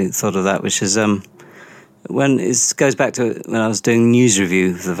after I thought of that, which is when it goes back to when I was doing news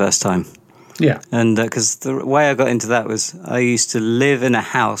review for the first time. Yeah. And because the way I got into that was I used to live in a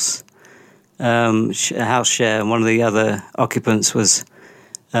house share, and one of the other occupants was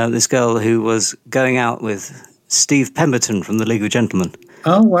this girl who was going out with Steve Pemberton from the League of Gentlemen.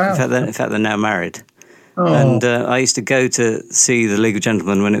 Oh, wow. In fact, they're now married. Oh. And I used to go to see the League of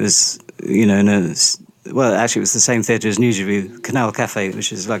Gentlemen when it was, actually it was the same theatre as News Review, Canal Cafe,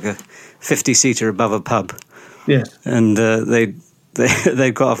 which is like a 50-seater above a pub. Yeah. And they'd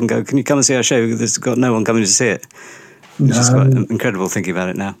quite often go, can you come and see our show? There's got no one coming to see it. Which is quite incredible thinking about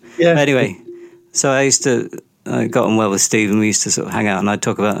it now. Yeah. But anyway, so I got on well with Steve and we used to sort of hang out and I'd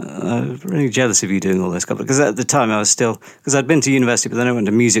talk about, I'm really jealous of you doing all this stuff. Because at the time I was still, because I'd been to university, but then I went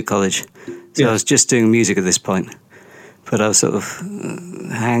to music college. So I was just doing music at this point. But I was sort of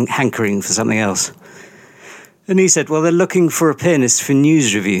hankering for something else. And he said, well, they're looking for a pianist for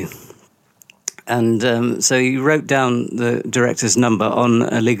News Review. And so he wrote down the director's number on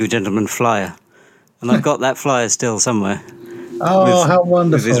a League of Gentlemen flyer. And I've got that flyer still somewhere. Oh, how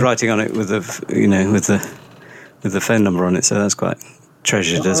wonderful! With his writing on it, with the phone number on it, so that's quite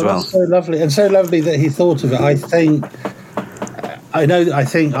treasured as well. So lovely, and so lovely that he thought of it. I think,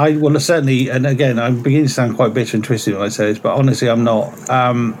 certainly, and again, I'm beginning to sound quite bitter and twisted when I say this, but honestly, I'm not.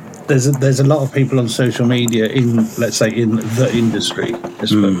 There's a lot of people on social media in the industry,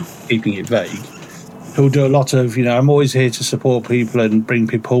 keeping it vague, who'll do a lot of, I'm always here to support people and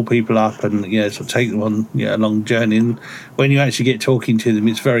pull people up and, sort of take them on a long journey. And when you actually get talking to them,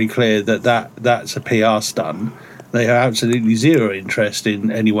 it's very clear that's a PR stunt. They have absolutely zero interest in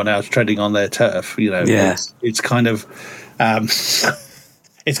anyone else treading on their turf. It's kind of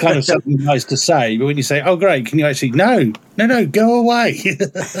it's kind of something nice to say, but when you say, "Oh, great, can you actually?" No, go away.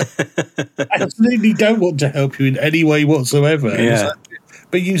 I absolutely don't want to help you in any way whatsoever. Yeah.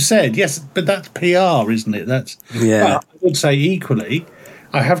 But you said, yes, but that's PR, isn't it? But I would say equally,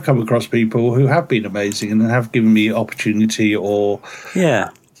 I have come across people who have been amazing and have given me opportunity or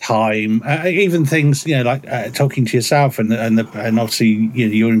time, even things like talking to yourself, and obviously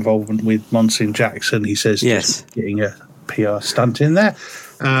your involvement with Monsignor Jackson. He says Yes, just getting a PR stunt in there.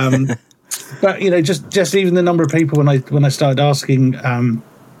 But just even the number of people when I started asking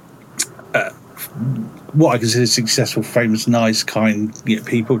what I consider successful, famous, nice, kind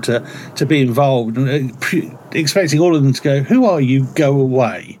people to be involved, and expecting all of them to go, "Who are you? Go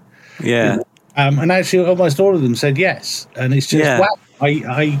away." yeah. And actually, almost all of them said yes, and it's just wow.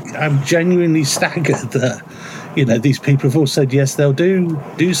 I'm genuinely staggered that these people have all said yes. They'll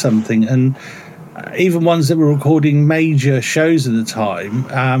do something, and even ones that were recording major shows at the time,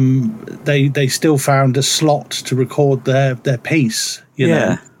 they still found a slot to record their piece.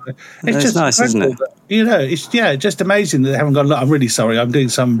 It's just nice, isn't it? It's just amazing that they haven't gone, "Look, I'm really sorry, I'm doing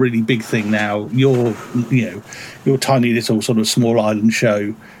some really big thing now. Your tiny little sort of small island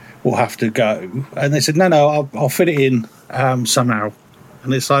show will have to go." And they said, "No, I'll fit it in somehow."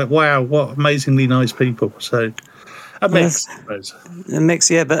 And it's like, wow, what amazingly nice people. So a mix, I suppose. A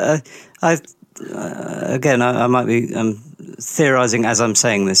mix, yeah. But I might be theorising as I'm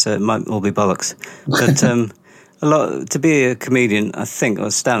saying this, so it might all be bollocks. But a lot to be a comedian, I think,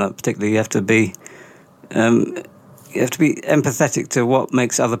 or stand-up particularly, you have to be empathetic to what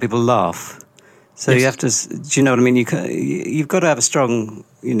makes other people laugh. So you have to, do you know what I mean? You've got to have a strong,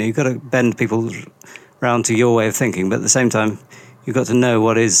 you've got to bend people round to your way of thinking, but at the same time, you've got to know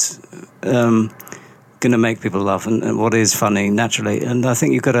what is going to make people laugh and what is funny naturally. And I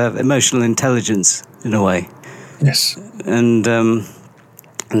think you've got to have emotional intelligence in a way. Yes. And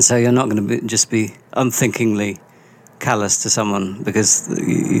so you're not going to just be unthinkingly callous to someone, because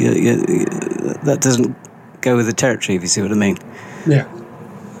that doesn't go with the territory, if you see what I mean. Yeah.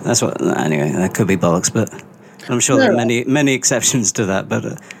 That's what. Anyway, that could be bollocks, but I'm sure there are many exceptions to that.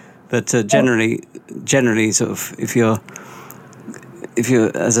 But generally, sort of, if you're,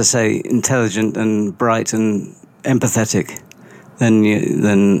 as I say, intelligent and bright and empathetic, then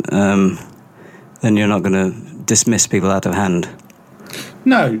you're not going to dismiss people out of hand.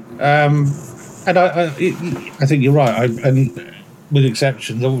 No, and I think you're right. And with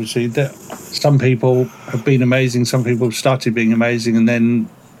exceptions, obviously, that some people have been amazing. Some people have started being amazing,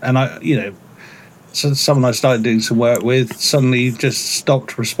 so someone I started doing some work with suddenly just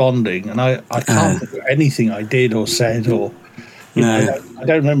stopped responding, and I can't think of anything I did or said, or I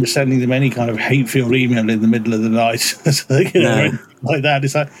don't remember sending them any kind of hate-filled email in the middle of the night, anything like that.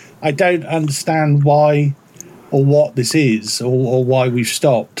 It's like, I don't understand why or what this is, or why we've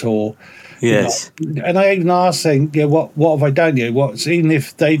stopped, or yes. And I even asked, saying, what have I done? Even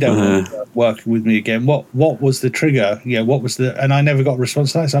if they don't want to work with me again, what was the trigger? What was and I never got a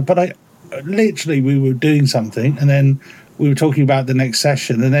response to that. But we were doing something, and then we were talking about the next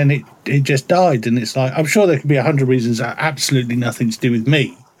session, and then it just died. And it's like, I'm sure there could be 100 reasons that absolutely nothing to do with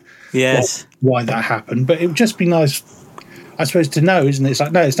me. Yes. Why that happened. But it would just be nice, I suppose, to know, isn't it? It's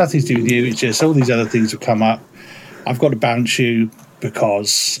like, no, it's nothing to do with you. It's just all these other things have come up. I've got to bounce you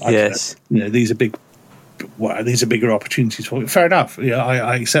because these are bigger opportunities for me. Fair enough.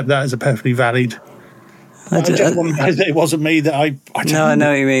 I accept that as a perfectly valid. It wasn't me that I no, I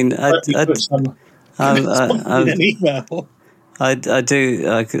know what you mean. I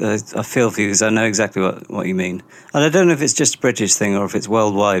feel for you, because I know exactly what you mean. And I don't know if it's just a British thing or if it's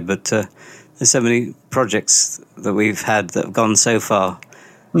worldwide, but there's so many projects that we've had that have gone so far.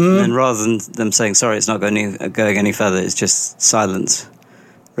 And rather than them saying, sorry, it's not going any further, it's just silence,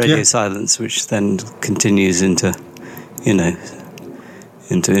 radio silence, which then continues into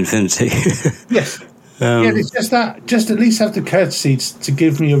infinity. Yes. It's just that, just at least have the courtesy to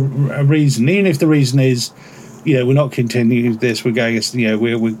give me a reason, even if the reason is, we're not continuing this, we're going,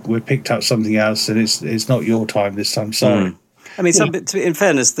 we're picked up something else, and it's not your time this time. Sorry. I mean, in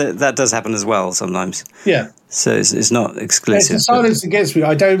fairness, that does happen as well sometimes. Yeah. So it's not exclusive. It's silence against me.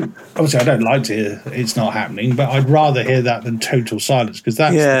 I don't like to hear it's not happening, but I'd rather hear that than total silence, because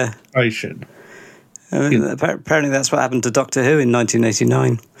that's the situation. Apparently that's what happened to Doctor Who in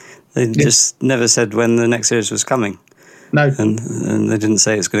 1989. They just never said when the next series was coming. No. And they didn't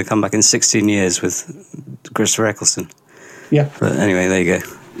say it's going to come back in 16 years with Christopher Eccleston. Yeah. But anyway, there you go.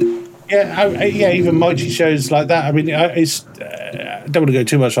 Yeah, even mighty shows like that. I mean, I don't want to go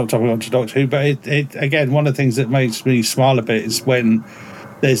too much off topic onto Doctor Who, but it again, one of the things that makes me smile a bit is when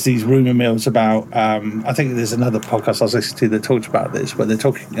there's these rumour mills about. I think there's another podcast I was listening to that talked about this, where they're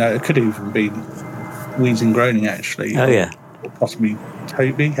talking. It could even be Wheezing Groaning, actually. Oh yeah. Or possibly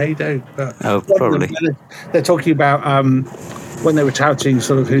Toby Haydow. Probably. They're talking about when they were touting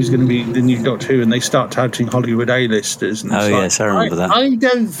sort of who's going to be the new Doctor Who, and they start touting Hollywood A-listers. And yes, I remember that. I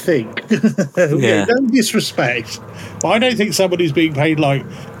don't think, no disrespect, but I don't think somebody who's being paid like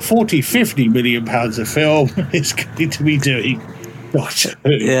 40, 50 million pounds a film is going to be doing Doctor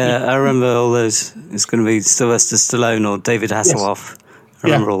Who. Yeah, I remember all those. It's going to be Sylvester Stallone or David Hasselhoff. Yes. I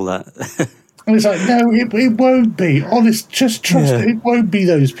remember all that. And it's like, no, it won't be. Honest, just trust it. It won't be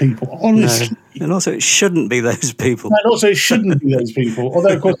those people, honestly. No. And also, it shouldn't be those people. And also, it shouldn't be those people.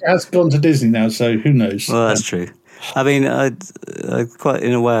 Although, of course, it has gone to Disney now, so who knows? Well, that's true. I mean, I quite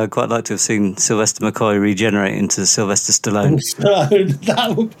like to have seen Sylvester McCoy regenerate into Sylvester Stallone.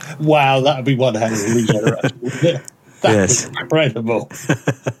 That would be one hell of a regeneration. That's incredible.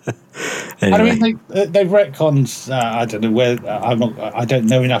 Anyway. I mean, they've retconned. I don't know where. I don't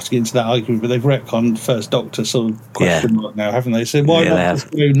know enough to get into that argument, but they've retconned First Doctor sort of question mark now, haven't they? So why not just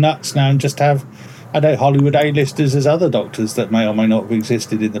go nuts now and just have, I don't know, Hollywood A-listers as other Doctors that may or may not have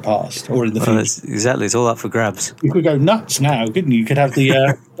existed in the past or in the future? It's all up for grabs. You could go nuts now, couldn't you? You could have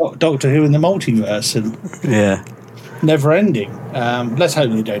the Doctor Who in the multiverse and never ending. Let's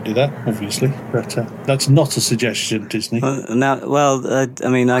hope they don't do that, obviously, but that's not a suggestion, Disney. I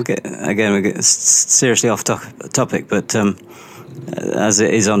mean, we get seriously off topic, but as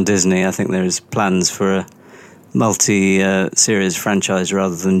it is on Disney, I think there is plans for a multi-series franchise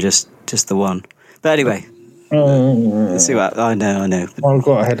rather than just the one. But anyway, let's see what I know. I've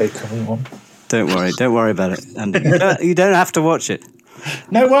got a headache coming on. Don't worry about it, and you don't have to watch it.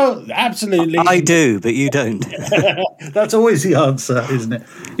 No, well, absolutely. I do, but you don't. That's always the answer, isn't it?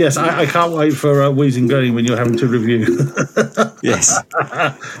 Yes, I can't wait for Wheezing Granny when you're having to review. Yes.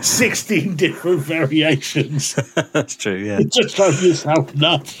 16 different variations. That's true, yeah. It just drives yourself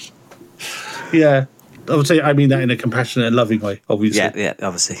nuts. Yeah. Obviously, I mean that in a compassionate and loving way, obviously. Yeah,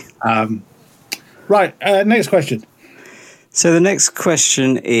 obviously. Right, next question. So the next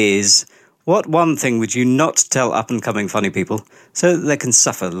question is, what one thing would you not tell up-and-coming funny people so that they can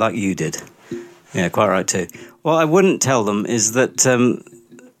suffer like you did? Yeah, quite right too. What I wouldn't tell them is that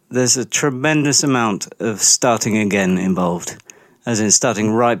there's a tremendous amount of starting again involved, as in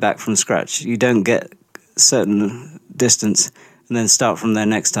starting right back from scratch. You don't get a certain distance and then start from there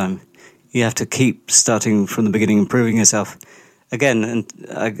next time. You have to keep starting from the beginning, improving yourself again. And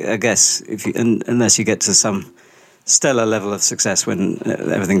I guess unless you get to some stellar level of success when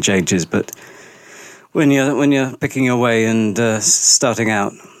everything changes, but when you're picking your way and starting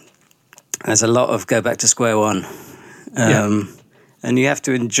out, there's a lot of go back to square one, and you have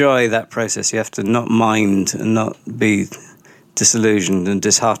to enjoy that process. You have to not mind and not be disillusioned and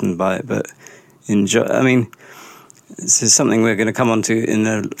disheartened by it, but enjoy. I mean, this is something we're going to come on to in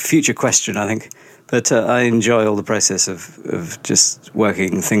a future question, I think. But I enjoy all the process of just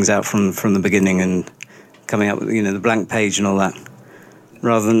working things out from the beginning and coming up with the blank page and all that,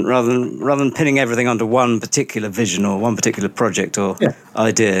 rather than pinning everything onto one particular vision or one particular project or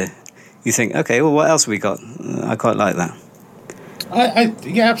idea. You think, okay, well, what else have we got? I quite like that.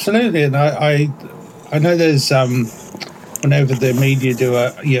 Yeah, absolutely, and I know there's whenever the media do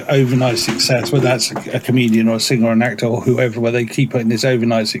a overnight success, whether that's a comedian or a singer or an actor or whoever, where they keep putting this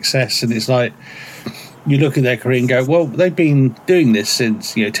overnight success, and it's like you look at their career and go, well, they've been doing this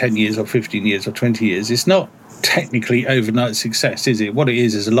since 10 years or 15 years or 20 years. It's not technically overnight success, is it? What it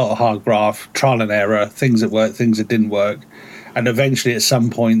is a lot of hard graft, trial and error, things that worked, things that didn't work, and eventually at some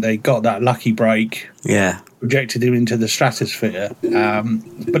point they got that lucky break. Yeah. Projected him into the stratosphere.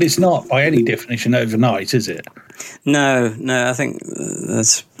 But it's not by any definition overnight, is it? No, I think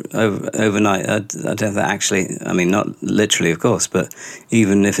that's overnight. I don't think actually, I mean, not literally, of course, but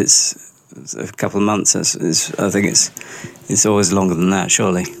even if it's a couple of months, I think it's always longer than that,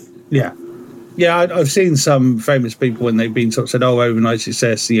 surely. Yeah. Yeah, I've seen some famous people when they've been sort of said, oh, overnight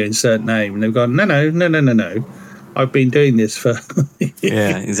success, insert name, and they've gone, no. I've been doing this for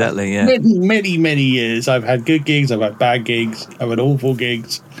yeah, exactly. Yeah, many years. I've had good gigs, I've had bad gigs, I've had awful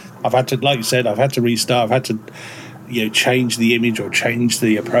gigs. I've had to, like you said, I've had to restart. I've had to, change the image or change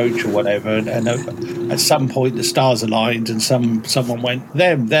the approach or whatever. And at some point, the stars aligned, and someone went,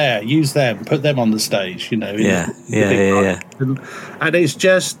 them there, use them, put them on the stage. Yeah. And it's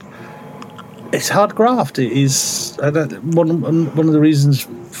just. It's hard graft. It is one of the reasons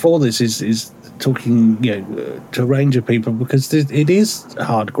for this is talking to a range of people, because it is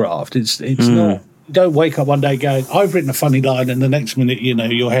hard graft. It's not. You don't wake up one day going, I've written a funny line, and the next minute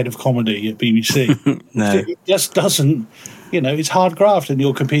you're head of comedy at BBC. No, it just doesn't. It's hard graft, and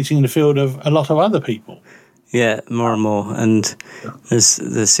you're competing in the field of a lot of other people. Yeah, more and more, and there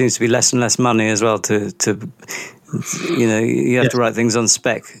seems to be less and less money as well to you have to write things on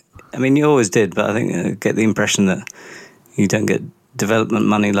spec. I mean, you always did, but I think I get the impression that You don't get development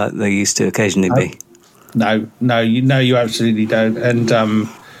money like they used to occasionally be. No, you absolutely don't. And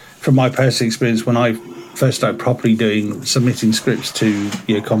from my personal experience, when I first started properly submitting scripts to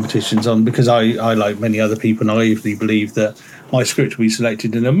competitions because I, like many other people, naively believed that my script would be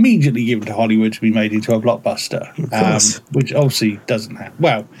selected and immediately given to Hollywood to be made into a blockbuster, which obviously doesn't happen.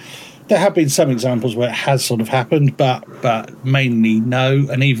 Well, there have been some examples where it has sort of happened, but mainly no.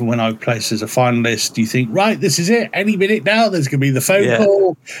 And even when I placed as a finalist, you think, right, this is it. Any minute now, there's going to be the phone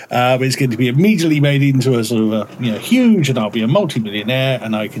call. It's going to be immediately made into a sort of huge, and I'll be a multi-millionaire,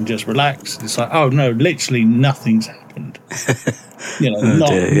 and I can just relax. It's like, oh no, literally nothing's happened.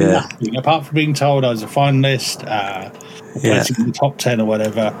 Nothing apart from being told I was a finalist, placing in the top 10 or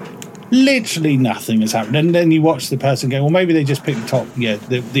whatever. Literally nothing has happened. And then you watch the person go, well, maybe they just picked the top,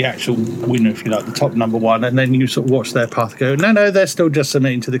 the actual winner, if you like, the top number one. And then you sort of watch their path go, no, they're still just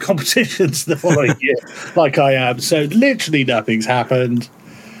submitting to the competitions the following year, like I am. So literally nothing's happened.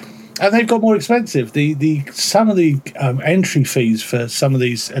 And they've got more expensive. Some of the entry fees for some of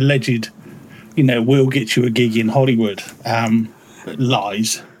these alleged, we'll get you a gig in Hollywood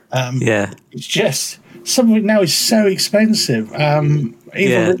lies. It's just, some of it now is so expensive.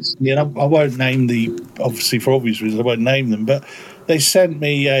 Even recently, and I won't name obviously for obvious reasons, I won't name them, but they sent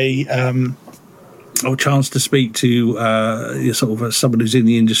me a chance to speak to someone who's in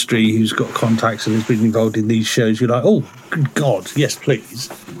the industry, who's got contacts and has been involved in these shows. You're like, oh, good God, yes, please.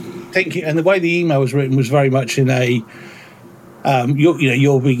 Thank you. And the way the email was written was very much in a,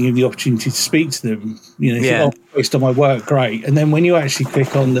 you're being given the opportunity to speak to them. Based on my work, great. And then when you actually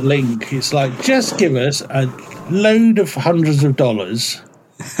click on the link, it's like, just give us a load of hundreds of dollars,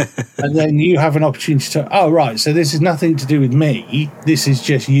 and then you have an opportunity to. Oh, right. So this is nothing to do with me. This is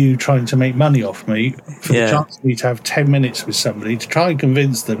just you trying to make money off me for the chance for me to have 10 minutes with somebody to try and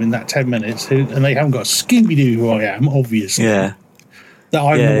convince them in that 10 minutes, and they haven't got a Scooby-Doo who I am, obviously. That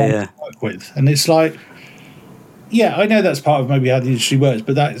I'm the one to work with, and it's like. Yeah, I know that's part of maybe how the industry works,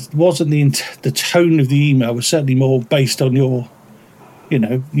 but that wasn't the tone of the email. Was certainly more based on your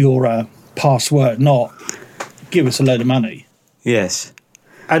past work, not give us a load of money. Yes,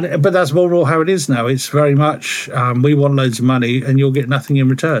 but that's more or less how it is now. It's very much we want loads of money, and you'll get nothing in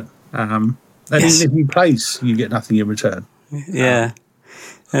return. And even if you place, you get nothing in return. Yeah,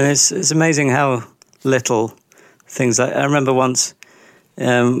 and it's amazing how little things. I remember once.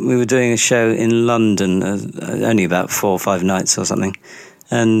 We were doing a show in London, only about 4 or 5 nights or something,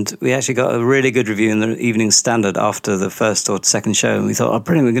 and we actually got a really good review in the Evening Standard after the first or second show, and we thought, oh,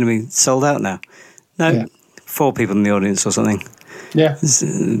 brilliant, we're going to be sold out now. No, 4 people in the audience or something. Yeah.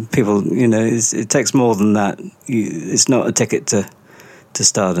 People, it takes more than that. It's not a ticket to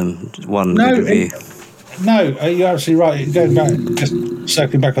stardom, one good review. No, you're absolutely right. Going back, just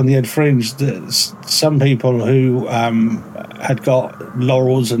circling back on the Ed Fringe, some people who had got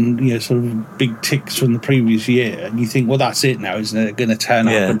laurels and sort of big ticks from the previous year, and you think, well, that's it now, isn't it? They're going to turn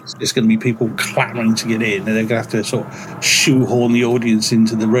up, and it's going to be people clamouring to get in, and they're going to have to sort of shoehorn the audience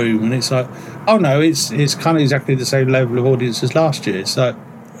into the room, and it's like, oh no, it's kind of exactly the same level of audience as last year. So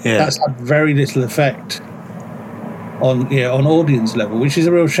that's had very little effect on audience level, which is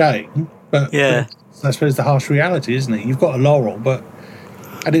a real shame. But I suppose the harsh reality, isn't it? You've got a laurel,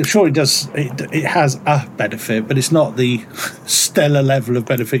 and it sure it does. It has a benefit, but it's not the stellar level of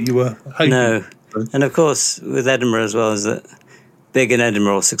benefit you were hoping. No, and of course with Edinburgh as well, is that big in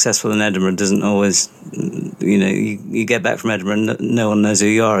Edinburgh or successful in Edinburgh doesn't always. You get back from Edinburgh, and no one knows who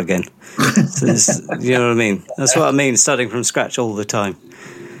you are again. So you know what I mean? That's what I mean. Starting from scratch all the time.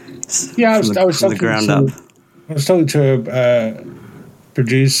 Yeah, I was from the ground up. I was talking to a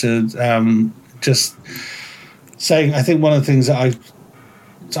producer. Just saying, I think one of the things that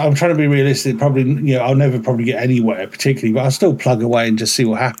I'm trying to be realistic. Probably, I'll never probably get anywhere particularly, but I'll still plug away and just see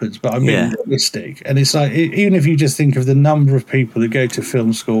what happens. But I'm being realistic, and it's like even if you just think of the number of people that go to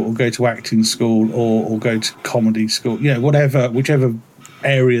film school or go to acting school or go to comedy school, whichever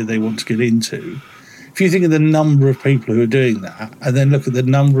area they want to get into. If you think of the number of people who are doing that, and then look at the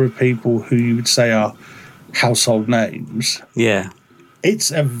number of people who you would say are household names,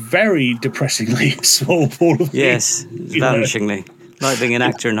 it's a very depressingly small pool of people. Yes, vanishingly. Like being an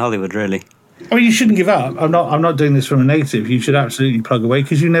actor in Hollywood, really. I mean, you shouldn't give up. I'm not doing this from a negative. You should absolutely plug away,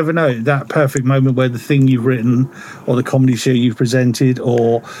 because you never know that perfect moment where the thing you've written or the comedy show you've presented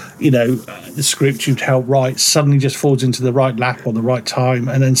or, the script you've helped write suddenly just falls into the right lap or the right time,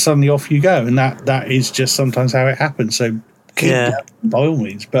 and then suddenly off you go. And that is just sometimes how it happens. So keep going, by all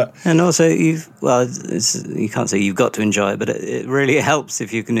means. And also, you can't say you've got to enjoy it, but it really helps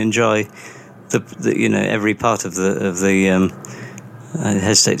if you can enjoy the every part of the I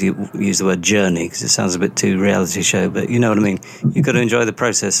hesitate to use the word journey because it sounds a bit too reality show, but you know what I mean. You've got to enjoy the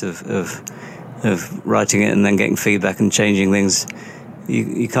process of writing it and then getting feedback and changing things.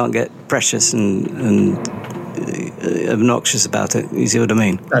 You can't get precious and obnoxious about it. You see what I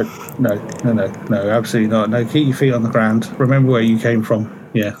mean? No, absolutely not. No, keep your feet on the ground. Remember where you came from.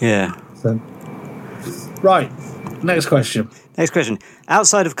 Yeah. Yeah. So, right. Next question.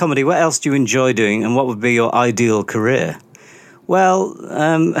 Outside of comedy, what else do you enjoy doing, and what would be your ideal career? Well,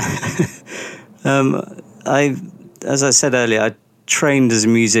 as I said earlier, I trained as a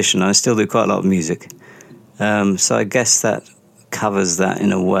musician. I still do quite a lot of music. So I guess that covers that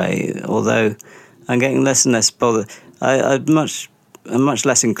in a way. Although I'm getting less and less bothered. I'm much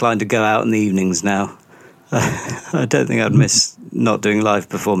less inclined to go out in the evenings now. I don't think I'd miss not doing live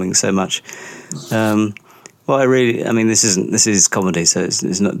performing so much. This is comedy, so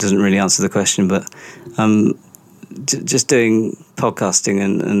doesn't really answer the question. But just doing podcasting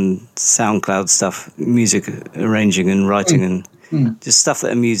and SoundCloud stuff, music arranging and writing, and just stuff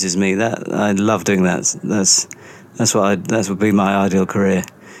that amuses me. That I love doing that. That would be my ideal career.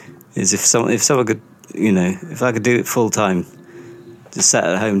 Is if someone could, if I could do it full time, just sat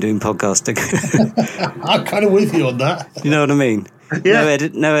at home doing podcasting. I'm kind of with you on that. You know what I mean? Yeah.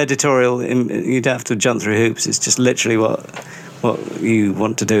 No editorial. You'd have to jump through hoops. It's just literally what you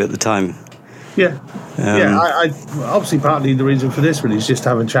want to do at the time. Yeah. I obviously partly the reason for this one is just to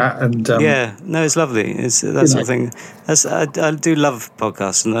have a chat and. It's lovely. It's that sort of thing. I do love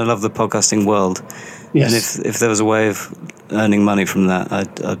podcasts and I love the podcasting world. Yes. And if there was a way of earning money from that,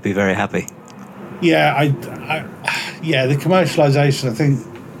 I'd be very happy. Yeah, the commercialisation. I think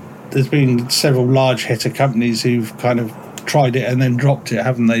there's been several large hitter companies who've kind of tried it and then dropped it,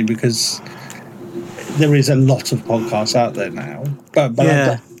 haven't they? Because there is a lot of podcasts out there now, but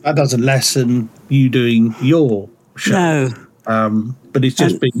that doesn't lessen you doing your show. No. But it's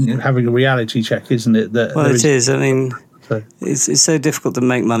just been having a reality check, isn't it? It is. I mean, it's so difficult to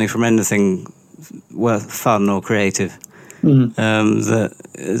make money from anything worth fun or creative. That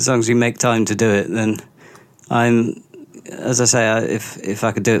as long as you make time to do it, then as I say, if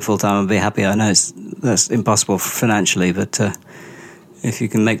I could do it full time, I'd be happy. I know that's impossible financially, but if you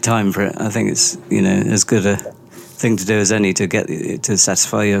can make time for it, I think it's as good a thing to do as any to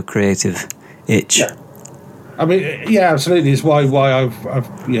satisfy your creative itch. Yeah. I mean, yeah, absolutely. It's why I've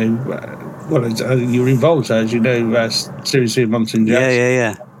you're involved, as you know, seriously, Monks and Jacks.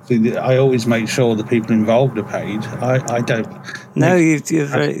 Yeah. I always make sure the people involved are paid. I don't. No, you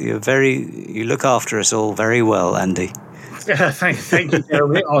look after us all very well, Andy. Yeah, thank you,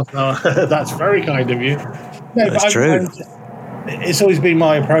 Jeremy. That's very kind of you. No, that's true. It's always been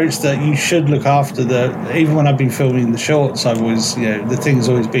my approach that you should look after even when I've been filming the shorts, I've always, the thing's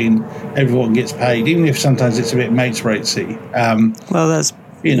always been everyone gets paid, even if sometimes it's a bit mates ratesy. Well, that's,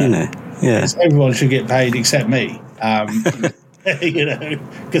 everyone should get paid except me.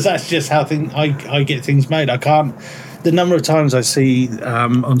 Because that's just how I get things made. I can't. The number of times I see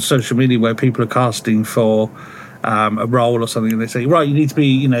on social media where people are casting for a role or something, and they say, "Right, you need to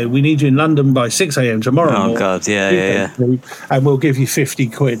be, we need you in London by 6 a.m. tomorrow." Oh God, yeah. And we'll give you 50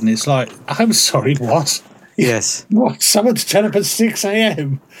 quid, and it's like, I'm sorry, what? Yes. What? Someone to turn up at 6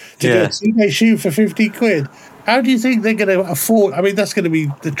 a.m. to do a 2-day shoot for 50 quid? How do you think they're going to afford? I mean, that's going to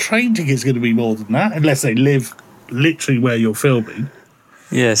be the train ticket's going to be more than that, unless they live literally where you're filming.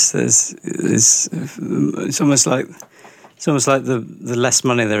 Yes, it's almost like the less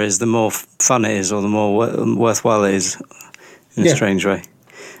money there is, the more fun it is, or the more worthwhile it is, in a strange way.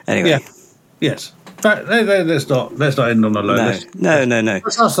 Anyway, yes. But let's not end on a low. No.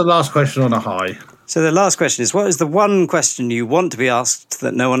 Let's ask the last question on a high. So the last question is: what is the one question you want to be asked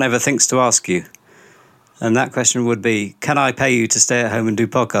that no one ever thinks to ask you? And that question would be: can I pay you to stay at home and do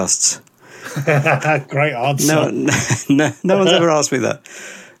podcasts? Great answer. No one's ever asked me that.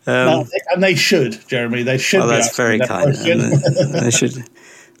 And they should, Jeremy. They should. Well, that's very kind. They should.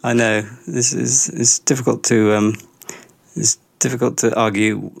 I know it's difficult to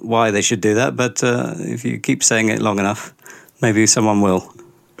argue why they should do that, but if you keep saying it long enough, maybe someone will.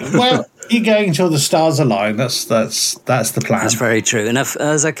 Well, you're going until the stars align. That's the plan. That's very true. And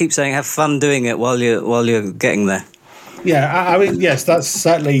as I keep saying, have fun doing it while you're getting there. Yeah, I mean, yes, that's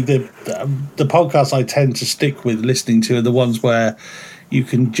certainly the podcasts I tend to stick with listening to are the ones where you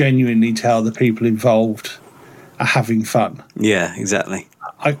can genuinely tell the people involved are having fun. Yeah, exactly.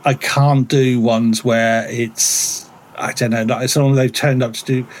 I can't do ones where it's, I don't know, it's something they've turned up to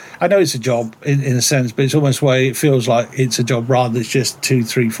do. I know it's a job in a sense, but it's almost where it feels like it's a job rather than just 2,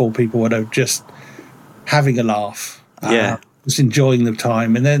 3, 4 people, whatever, just having a laugh. Yeah. Just enjoying the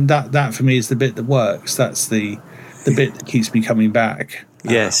time. And then that for me is the bit that works. That's the the bit that keeps me coming back.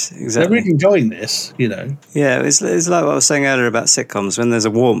 Yes, exactly. They're really enjoying this, you know. Yeah, it's like what I was saying earlier about sitcoms, when there's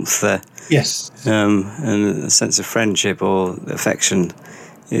a warmth there. Yes. And a sense of friendship or affection.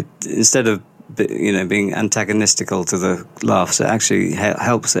 It, instead of being antagonistical to the laughs, it actually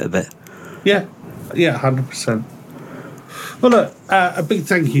helps it a bit. Yeah, 100%. Well, look, a big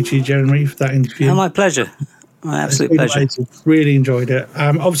thank you to you, Jeremy, for that interview. Oh, my pleasure. My absolute pleasure. Amazing. Really enjoyed it.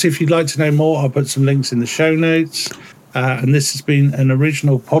 Obviously, if you'd like to know more, I'll put some links in the show notes. And this has been an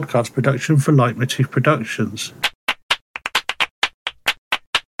original podcast production for Leitmotif Productions.